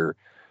 a year.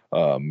 How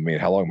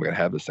long am I going to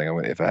have this thing?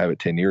 If I have it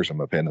 10 years, I'm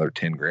going to pay another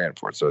 $10,000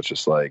 for it. So it's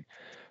just like,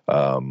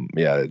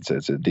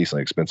 it's a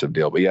decently expensive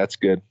deal, but yeah, it's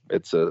good.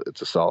 It's a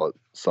solid,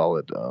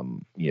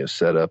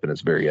 setup, and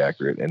it's very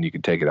accurate, and you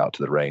can take it out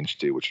to the range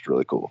too, which is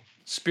really cool.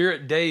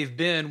 Spirit Dave,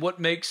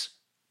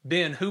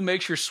 who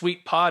makes your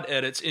sweet pod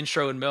edits,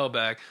 intro and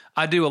mailbag?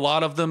 I do a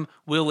lot of them.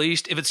 Will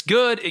East. If it's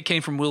good, it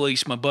came from Will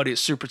East, my buddy at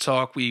Super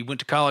Talk. We went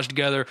to college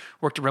together,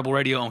 worked at Rebel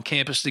Radio on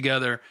campus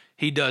together.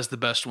 He does the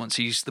best ones.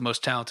 He's the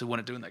most talented one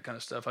at doing that kind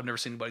of stuff. I've never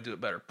seen anybody do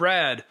it better.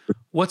 Brad,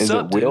 what's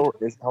up, dude?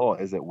 Is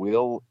it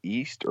Will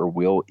East or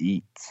Will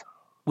Eats?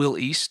 Will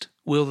East.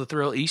 Will the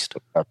Thrill East.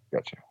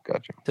 Gotcha.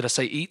 Did I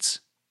say Eats?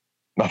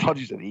 I thought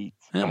you said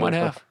Eats. Yeah, might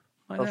have.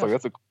 Like,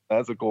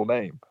 that's a cool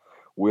name.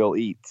 Will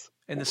Eats.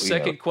 And the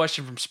second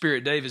question from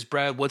Spirit Dave is,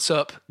 Brad, what's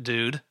up,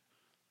 dude?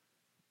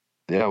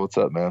 Yeah, what's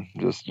up, man?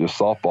 Just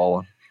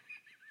softballing.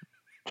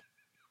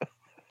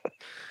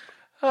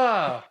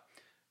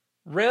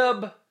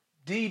 Reb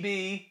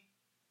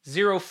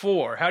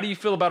DB04. How do you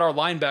feel about our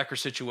linebacker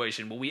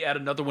situation? Will we add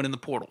another one in the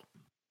portal?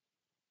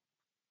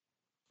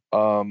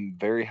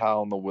 Very high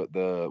on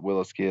the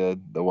Willis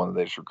kid, the one that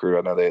they just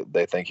recruited. I know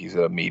they think he's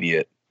an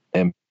immediate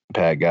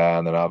impact guy,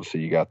 and then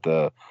obviously you got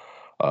the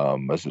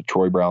is it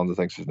Troy Brown's, I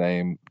think's his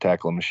name,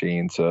 tackling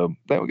machine. So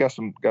we got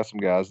some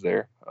guys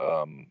there.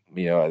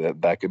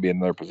 That could be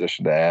another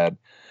position to add.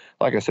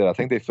 Like I said, I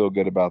think they feel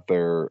good about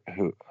their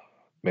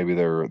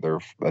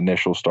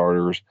initial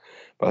starters,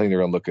 but I think they're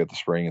going to look at the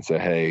spring and say,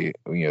 hey,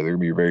 they're going to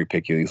be very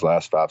picky these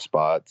last 5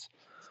 spots,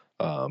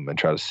 and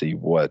try to see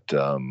what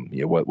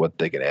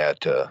they can add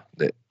to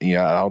that.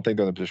 I don't think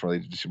they're in the position where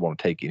they just want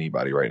to take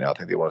anybody right now. I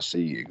think they want to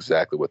see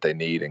exactly what they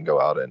need and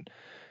go out and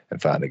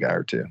find a guy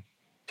or two.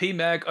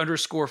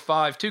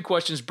 PMag_5. 2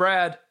 questions.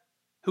 Brad,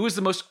 who is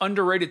the most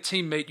underrated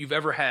teammate you've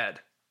ever had?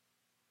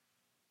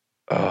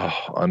 Oh,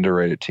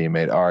 underrated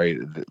teammate. All right.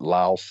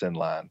 Lyle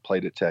Sinline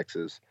played at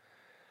Texas.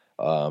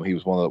 He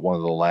was one of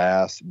the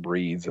last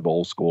breeds of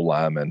old school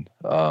linemen.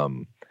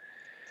 One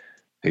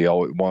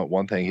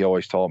thing he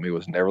always taught me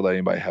was never let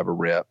anybody have a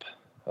rep,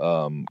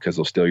 because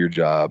they'll steal your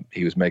job.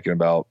 He was making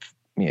about,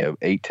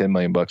 $8-10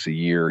 million a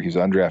year. He's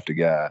an undrafted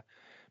guy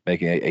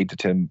making $8 to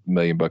 $10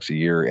 million a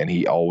year. And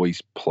he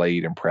always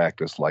played and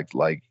practiced like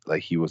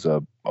he was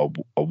a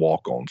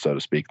walk-on, so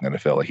to speak, in the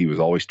NFL. Like, he was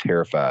always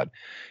terrified.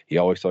 He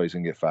always thought he was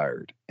going to get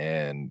fired.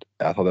 And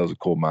I thought that was a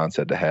cool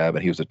mindset to have.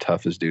 And he was the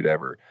toughest dude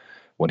ever.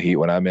 When he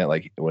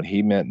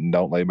meant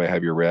don't let anybody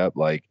have your rep,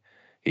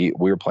 we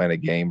were playing a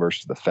game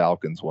versus the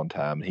Falcons one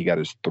time, and he got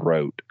his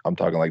throat. I'm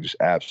talking like just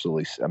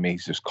absolutely. I mean,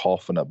 he's just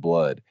coughing up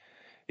blood.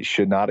 He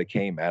should not have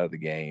came out of the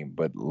game,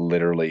 but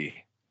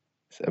literally,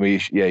 he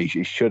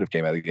should have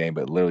came out of the game,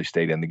 but literally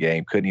stayed in the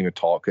game. Couldn't even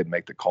talk, couldn't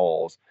make the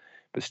calls,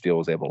 but still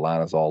was able to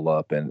line us all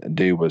up. And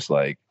dude was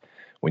like,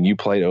 when you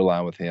played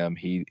O-line with him,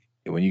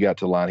 when you got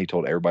to the line, he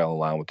told everybody on the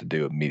line what to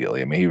do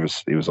immediately. I mean, he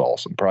was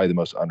awesome. Probably the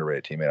most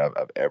underrated teammate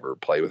I've ever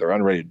played with, or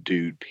underrated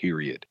dude,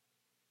 period.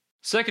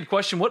 Second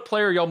question, what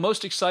player are y'all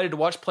most excited to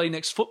watch play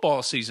next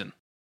football season?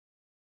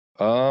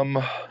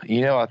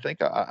 I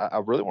think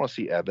I really want to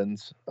see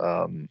Evans.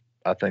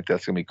 I think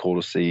that's going to be cool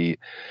to see,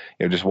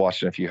 just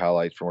watching a few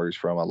highlights from where he's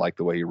from. I like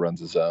the way he runs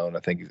his zone.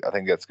 I think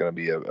that's going to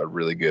be a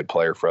really good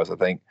player for us. I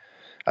think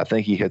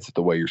he hits it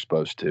the way you're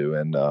supposed to.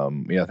 And, I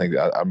think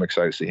I'm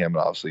excited to see him.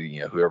 And obviously,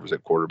 whoever's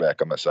at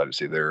quarterback, I'm excited to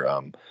see their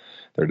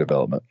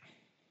development.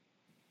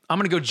 I'm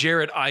going to go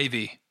Jared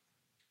Ivey.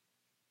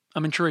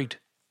 I'm intrigued.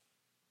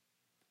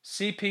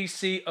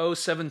 CPC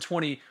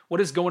 0720. What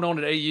is going on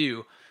at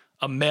AU?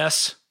 A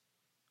mess.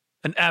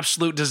 An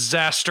absolute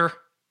disaster.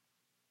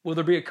 Will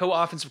there be a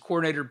co-offensive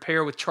coordinator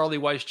pair with Charlie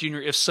Weiss Jr.?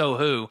 If so,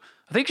 who?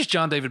 I think it's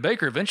John David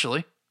Baker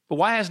eventually. But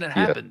why hasn't it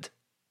happened?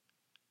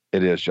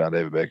 It is John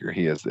David Baker.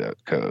 He is the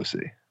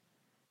co-OC.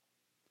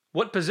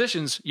 What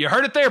positions? You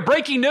heard it there.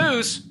 Breaking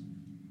news.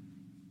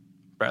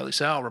 Bradley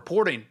Sowell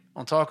reporting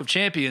on Talk of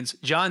Champions.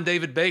 John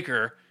David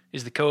Baker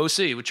is the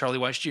co-OC with Charlie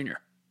Weiss Jr.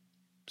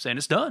 Saying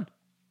it's done.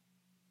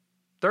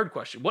 Third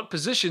question. What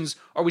positions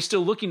are we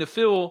still looking to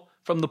fill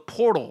from the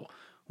portal?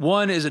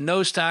 One is a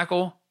nose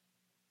tackle,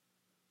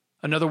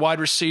 another wide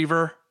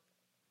receiver,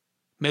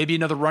 maybe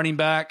another running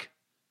back,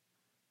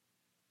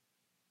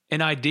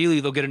 and ideally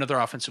they'll get another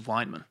offensive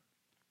lineman.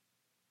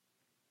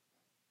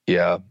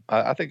 Yeah,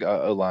 I think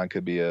O-line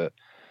could be a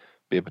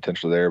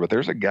potential there, but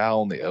there's a guy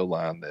on the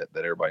O-line that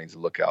everybody needs to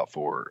look out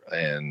for.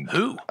 And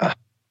who?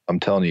 I'm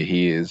telling you,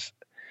 he is.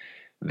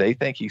 They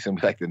think he's going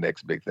to be like the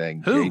next big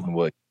thing. Who? Jaden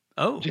Wood.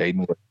 Oh,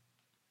 Jaden Wood.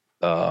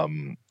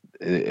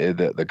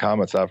 The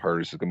comments I've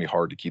heard is it's going to be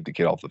hard to keep the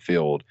kid off the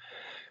field.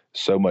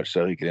 So much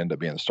so he could end up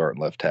being the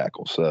starting left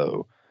tackle.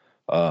 So,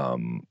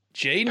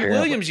 Jaden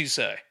Williams, you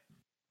say?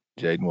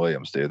 Jaden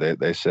Williams, dude.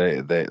 They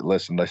said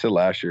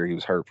last year he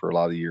was hurt for a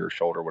lot of the year,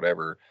 shoulder,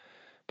 whatever.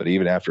 But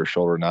even after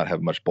shoulder not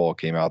having much ball,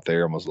 came out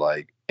there and was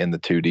like in the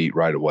 2 deep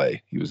right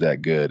away. He was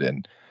that good.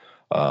 And,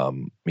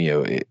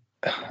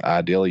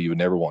 ideally you would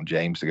never want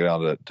James to go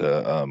down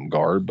to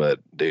guard. But,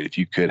 dude, if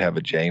you could have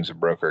a James and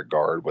Broker at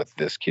guard with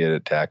this kid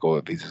at tackle,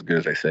 if he's as good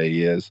as they say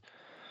he is,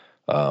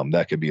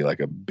 that could be like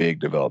a big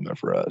development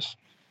for us.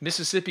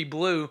 Mississippi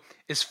Blue,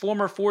 is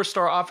former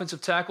 4-star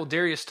offensive tackle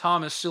Darius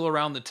Thomas still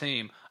around the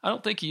team? I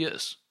don't think he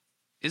is.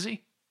 Is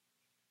he?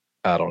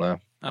 I don't know.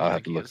 I don't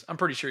think he is. I'm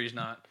pretty sure he's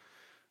not.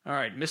 All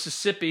right,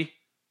 Mississippi,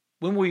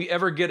 when will we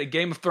ever get a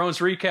Game of Thrones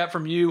recap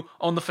from you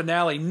on the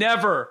finale?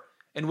 Never!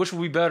 And which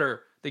will be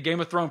better, the Game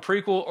of Thrones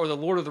prequel or the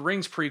Lord of the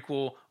Rings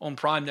prequel on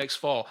Prime next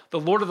fall?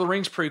 The Lord of the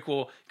Rings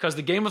prequel, because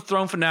the Game of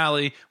Thrones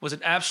finale was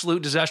an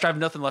absolute disaster. I have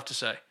nothing left to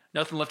say.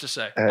 Nothing left to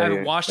say. I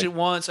haven't watched it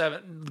once. I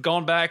haven't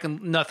gone back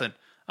and nothing.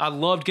 I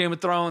loved Game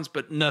of Thrones,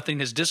 but nothing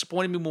has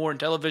disappointed me more in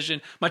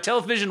television. My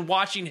television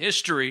watching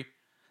history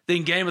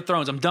than Game of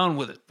Thrones. I'm done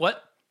with it.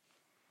 What?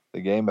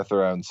 The Game of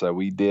Thrones. So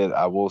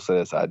I will say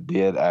this, I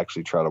did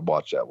actually try to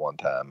watch that one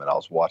time, and I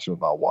was watching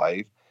with my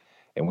wife,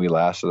 and we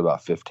lasted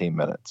about 15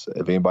 minutes.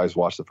 If anybody's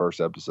watched the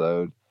first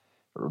episode,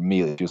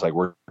 immediately she was like,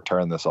 we're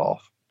turning this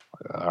off.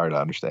 All right,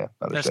 I understand.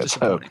 That's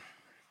disappointing.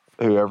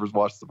 So, whoever's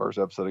watched the first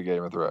episode of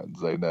Game of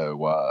Thrones, they know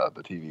why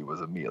the TV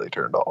was immediately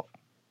turned off.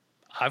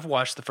 I've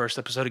watched the first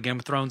episode of Game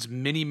of Thrones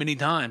many, many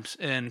times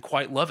and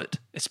quite love it.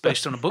 It's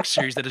based on a book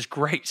series that is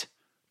great.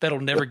 That'll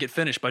never get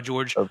finished by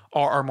George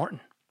R.R. Martin.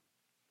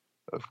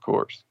 Of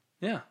course.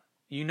 Yeah,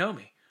 you know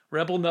me.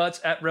 Rebel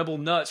Nuts at Rebel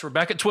Nuts. We're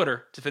back at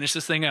Twitter to finish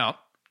this thing out.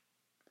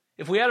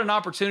 If we had an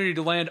opportunity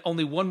to land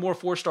only one more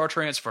 4-star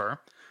transfer,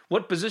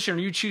 what position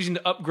are you choosing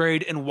to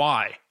upgrade and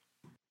why?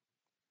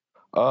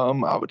 I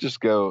would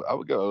go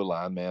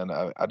O-line, man.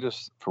 I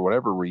just, for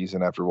whatever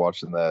reason, after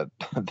watching that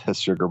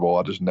Sugar Bowl,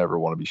 I just never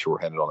want to be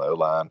shorthanded on the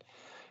O-line.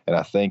 And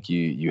I think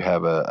you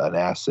have an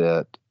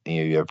asset.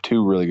 You have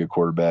two really good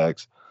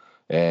quarterbacks,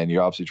 and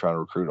you're obviously trying to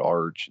recruit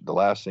Arch. The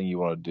last thing you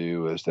want to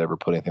do is to ever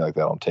put anything like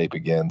that on tape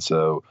again.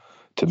 So,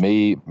 to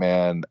me,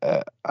 man,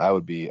 I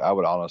would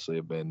honestly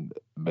have been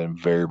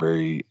very,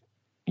 very,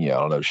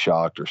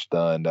 shocked or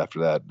stunned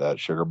after that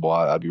Sugar Bowl.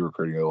 I'd be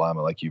recruiting a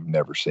lineman like you've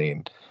never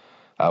seen.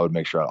 I would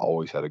make sure I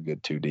always had a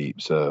good 2 deep.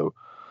 So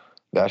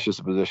that's just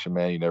a position,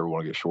 man, you never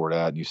want to get short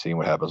at. And you've seen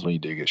what happens when you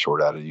do get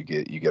short at it. You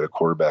get a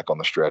quarterback on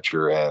the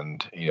stretcher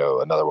and,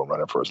 another one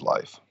running for his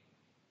life.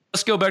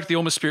 Let's go back to the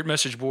Ole Miss Spirit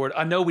message board.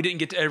 I know we didn't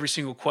get to every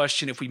single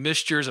question. If we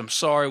missed yours, I'm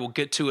sorry. We'll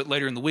get to it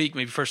later in the week,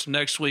 maybe first of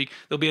next week.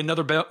 There'll be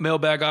another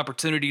mailbag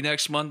opportunity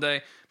next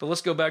Monday. But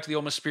let's go back to the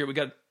Ole Miss Spirit. We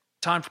got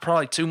time for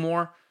probably 2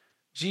 more.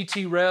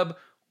 GT Reb,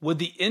 would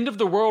the end of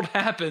the world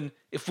happen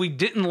if we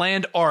didn't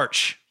land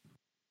Arch?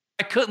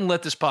 I couldn't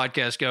let this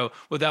podcast go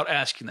without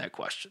asking that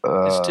question.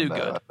 It's too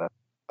good. No.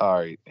 All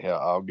right. Yeah,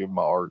 I'll give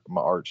my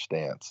Arch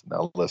stance.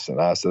 Now,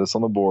 listen, I said this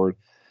on the board.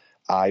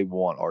 I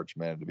want Arch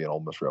Manning to be an Ole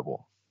Miss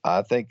Rebel.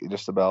 I think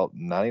just about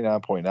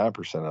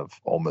 99.9% of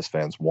Ole Miss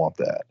fans want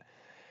that.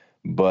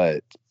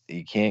 But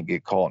you can't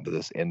get caught into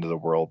this end of the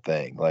world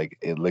thing. Like,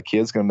 the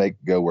kid's going to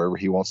go wherever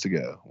he wants to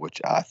go,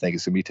 which I think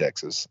is going to be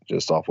Texas,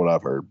 just off what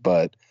I've heard.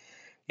 But,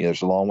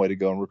 there's a long way to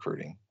go in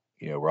recruiting.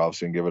 We're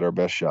obviously going to give it our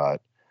best shot.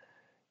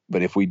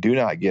 But if we do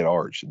not get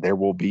Arch, there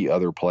will be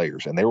other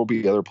players, and there will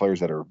be other players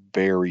that are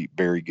very,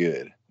 very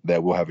good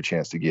that we'll have a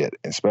chance to get,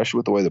 especially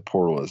with the way the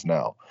portal is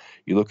now.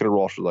 You look at a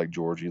roster like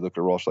Georgia, you look at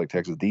a roster like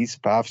Texas, these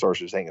 5-stars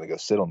just ain't going to go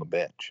sit on the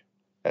bench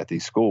at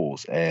these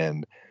schools,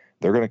 and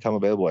they're going to come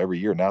available every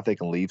year. Now they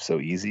can leave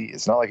so easy.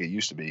 It's not like it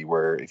used to be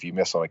where if you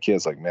miss on a kid,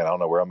 it's like, man, I don't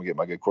know where I'm going to get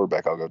my good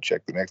quarterback. I'll go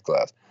check the next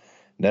class.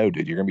 No,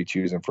 dude, you're going to be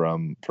choosing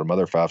from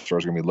other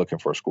 5-stars, going to be looking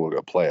for a school to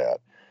go play at.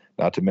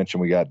 Not to mention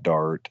we got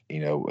Dart.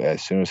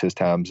 As soon as his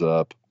time's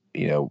up,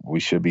 we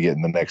should be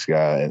getting the next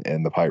guy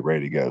in the pipe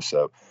ready to go.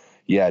 So,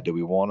 yeah, do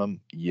we want him?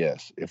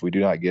 Yes. If we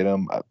do not get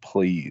him,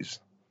 please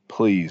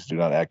do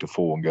not act a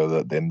fool and go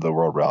the end of the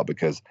world route,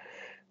 because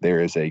there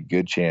is a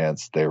good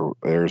chance I'll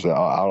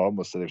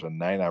almost say there's a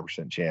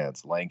 99%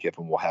 chance Lane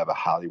Kiffin will have a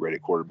highly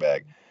rated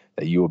quarterback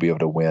that you will be able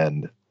to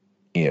win,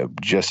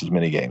 just as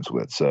many games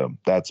with. So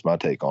that's my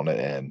take on it.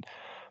 And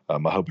I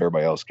hope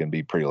everybody else can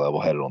be pretty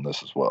level headed on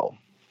this as well.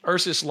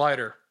 Ursus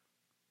Leiter,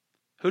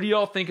 who do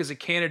y'all think is a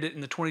candidate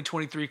in the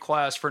 2023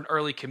 class for an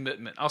early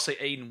commitment? I'll say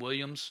Aiden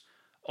Williams.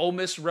 Ole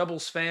Miss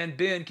Rebels fan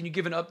Ben, can you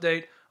give an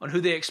update on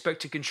who they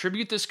expect to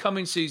contribute this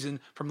coming season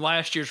from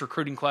last year's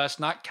recruiting class,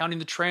 not counting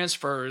the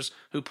transfers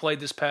who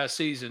played this past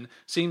season?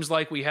 Seems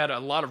like we had a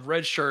lot of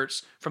red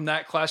shirts from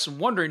that class, and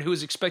wondering who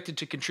is expected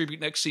to contribute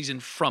next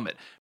season from it.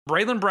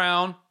 Braylon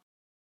Brown,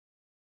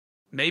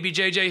 maybe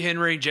J.J.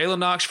 Henry, Jalen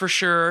Knox for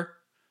sure.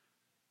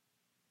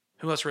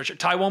 Who else, Richard?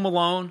 Tywone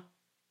Malone.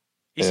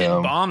 He's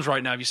hitting bombs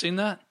right now. Have you seen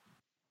that?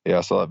 Yeah,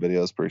 I saw that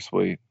video. It's pretty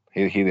sweet.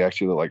 He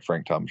actually looked like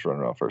Frank Thomas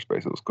running around first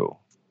base. It was cool.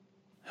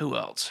 Who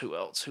else?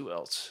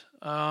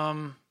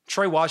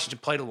 Trey Washington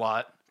played a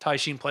lot. Ty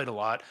Sheen played a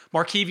lot.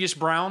 Markevius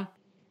Brown.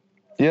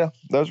 Yeah,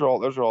 those are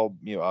all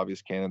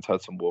obvious candidates.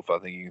 Hudson Wolf, I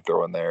think you can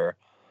throw in there.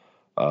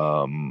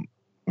 The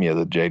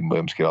Jaden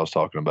Williams kid I was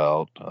talking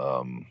about.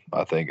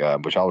 I think,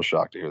 which I was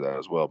shocked to hear that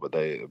as well. But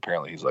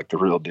apparently he's like the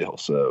real deal.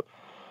 So,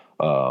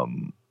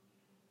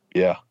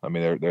 yeah, I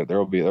mean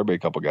there'll be a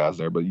couple guys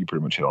there, but you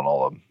pretty much hit on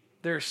all of them.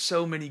 There's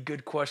so many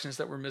good questions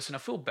that we're missing. I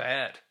feel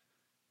bad.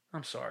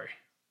 I'm sorry.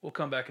 We'll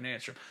come back and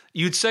answer them.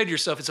 You'd say to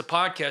yourself, it's a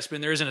podcast,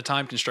 but there isn't a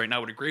time constraint. And I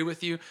would agree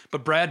with you.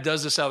 But Brad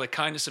does this out of the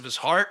kindness of his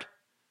heart.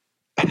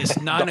 And it's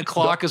 9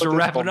 o'clock as we're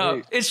wrapping up.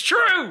 It's true.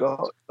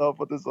 Don't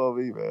put this on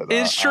me, man.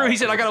 It's true. He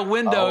said, I got a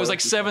window. It was like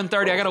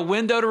 7:30. I got a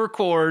window to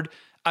record.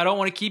 I don't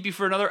want to keep you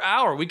for another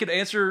hour. We could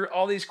answer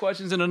all these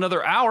questions in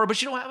another hour,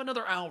 but you don't have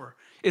another hour.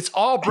 It's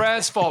all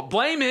Brad's fault.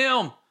 Blame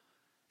him.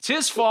 It's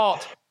his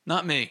fault,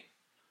 not me.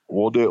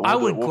 We'll do it. I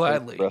would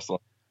gladly. Wrestling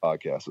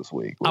podcast this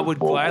week. I would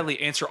gladly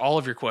answer all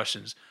of your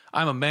questions.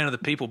 I'm a man of the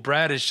people.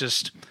 Brad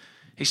is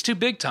he's too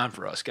big time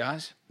for us,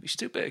 guys. He's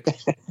too big.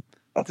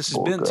 This has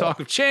been Talk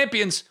of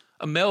Champions,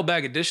 a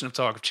mailbag edition of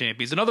Talk of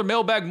Champions. Another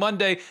Mailbag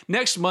Monday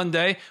next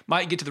Monday.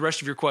 Might get to the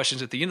rest of your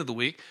questions at the end of the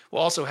week.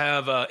 We'll also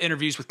have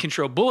interviews with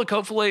Kentrell Bullock,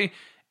 hopefully.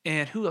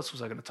 And who else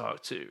was I going to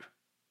talk to?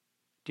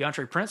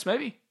 DeAndre Prince,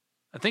 maybe?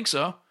 I think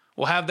so.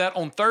 We'll have that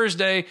on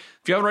Thursday. If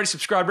you haven't already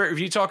subscribed, rate,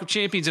 review Talk of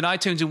Champions in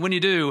iTunes. And when you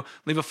do,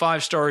 leave a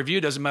 5-star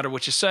review. Doesn't matter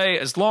what you say,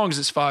 as long as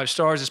it's 5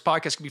 stars. This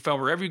podcast can be found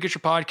wherever you get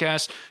your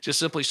podcasts. Just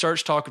simply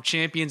search Talk of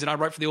Champions. And I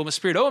write for the Ole Miss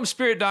Spirit,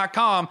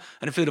 OMSpirit.com,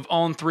 and affiliate of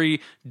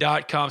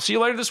On3.com. See you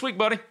later this week,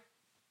 buddy.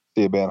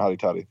 See you, Ben. Howdy,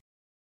 toddy.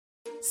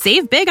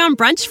 Save big on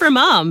brunch for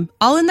mom,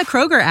 all in the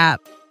Kroger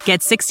app.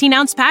 Get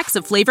 16-ounce packs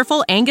of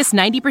flavorful Angus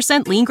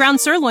 90% lean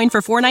ground sirloin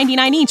for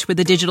 $4.99 each with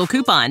a digital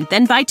coupon.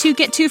 Then buy 2,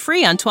 get 2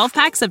 free on 12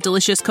 packs of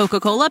delicious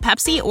Coca-Cola,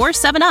 Pepsi, or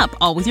 7-Up,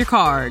 all with your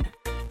card.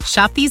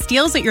 Shop these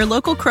deals at your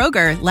local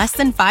Kroger, less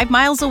than 5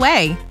 miles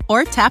away.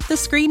 Or tap the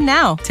screen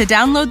now to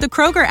download the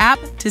Kroger app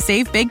to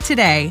save big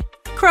today.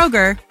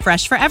 Kroger,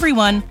 fresh for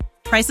everyone.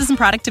 Prices and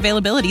product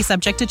availability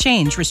subject to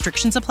change.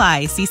 Restrictions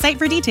apply. See site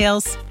for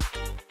details.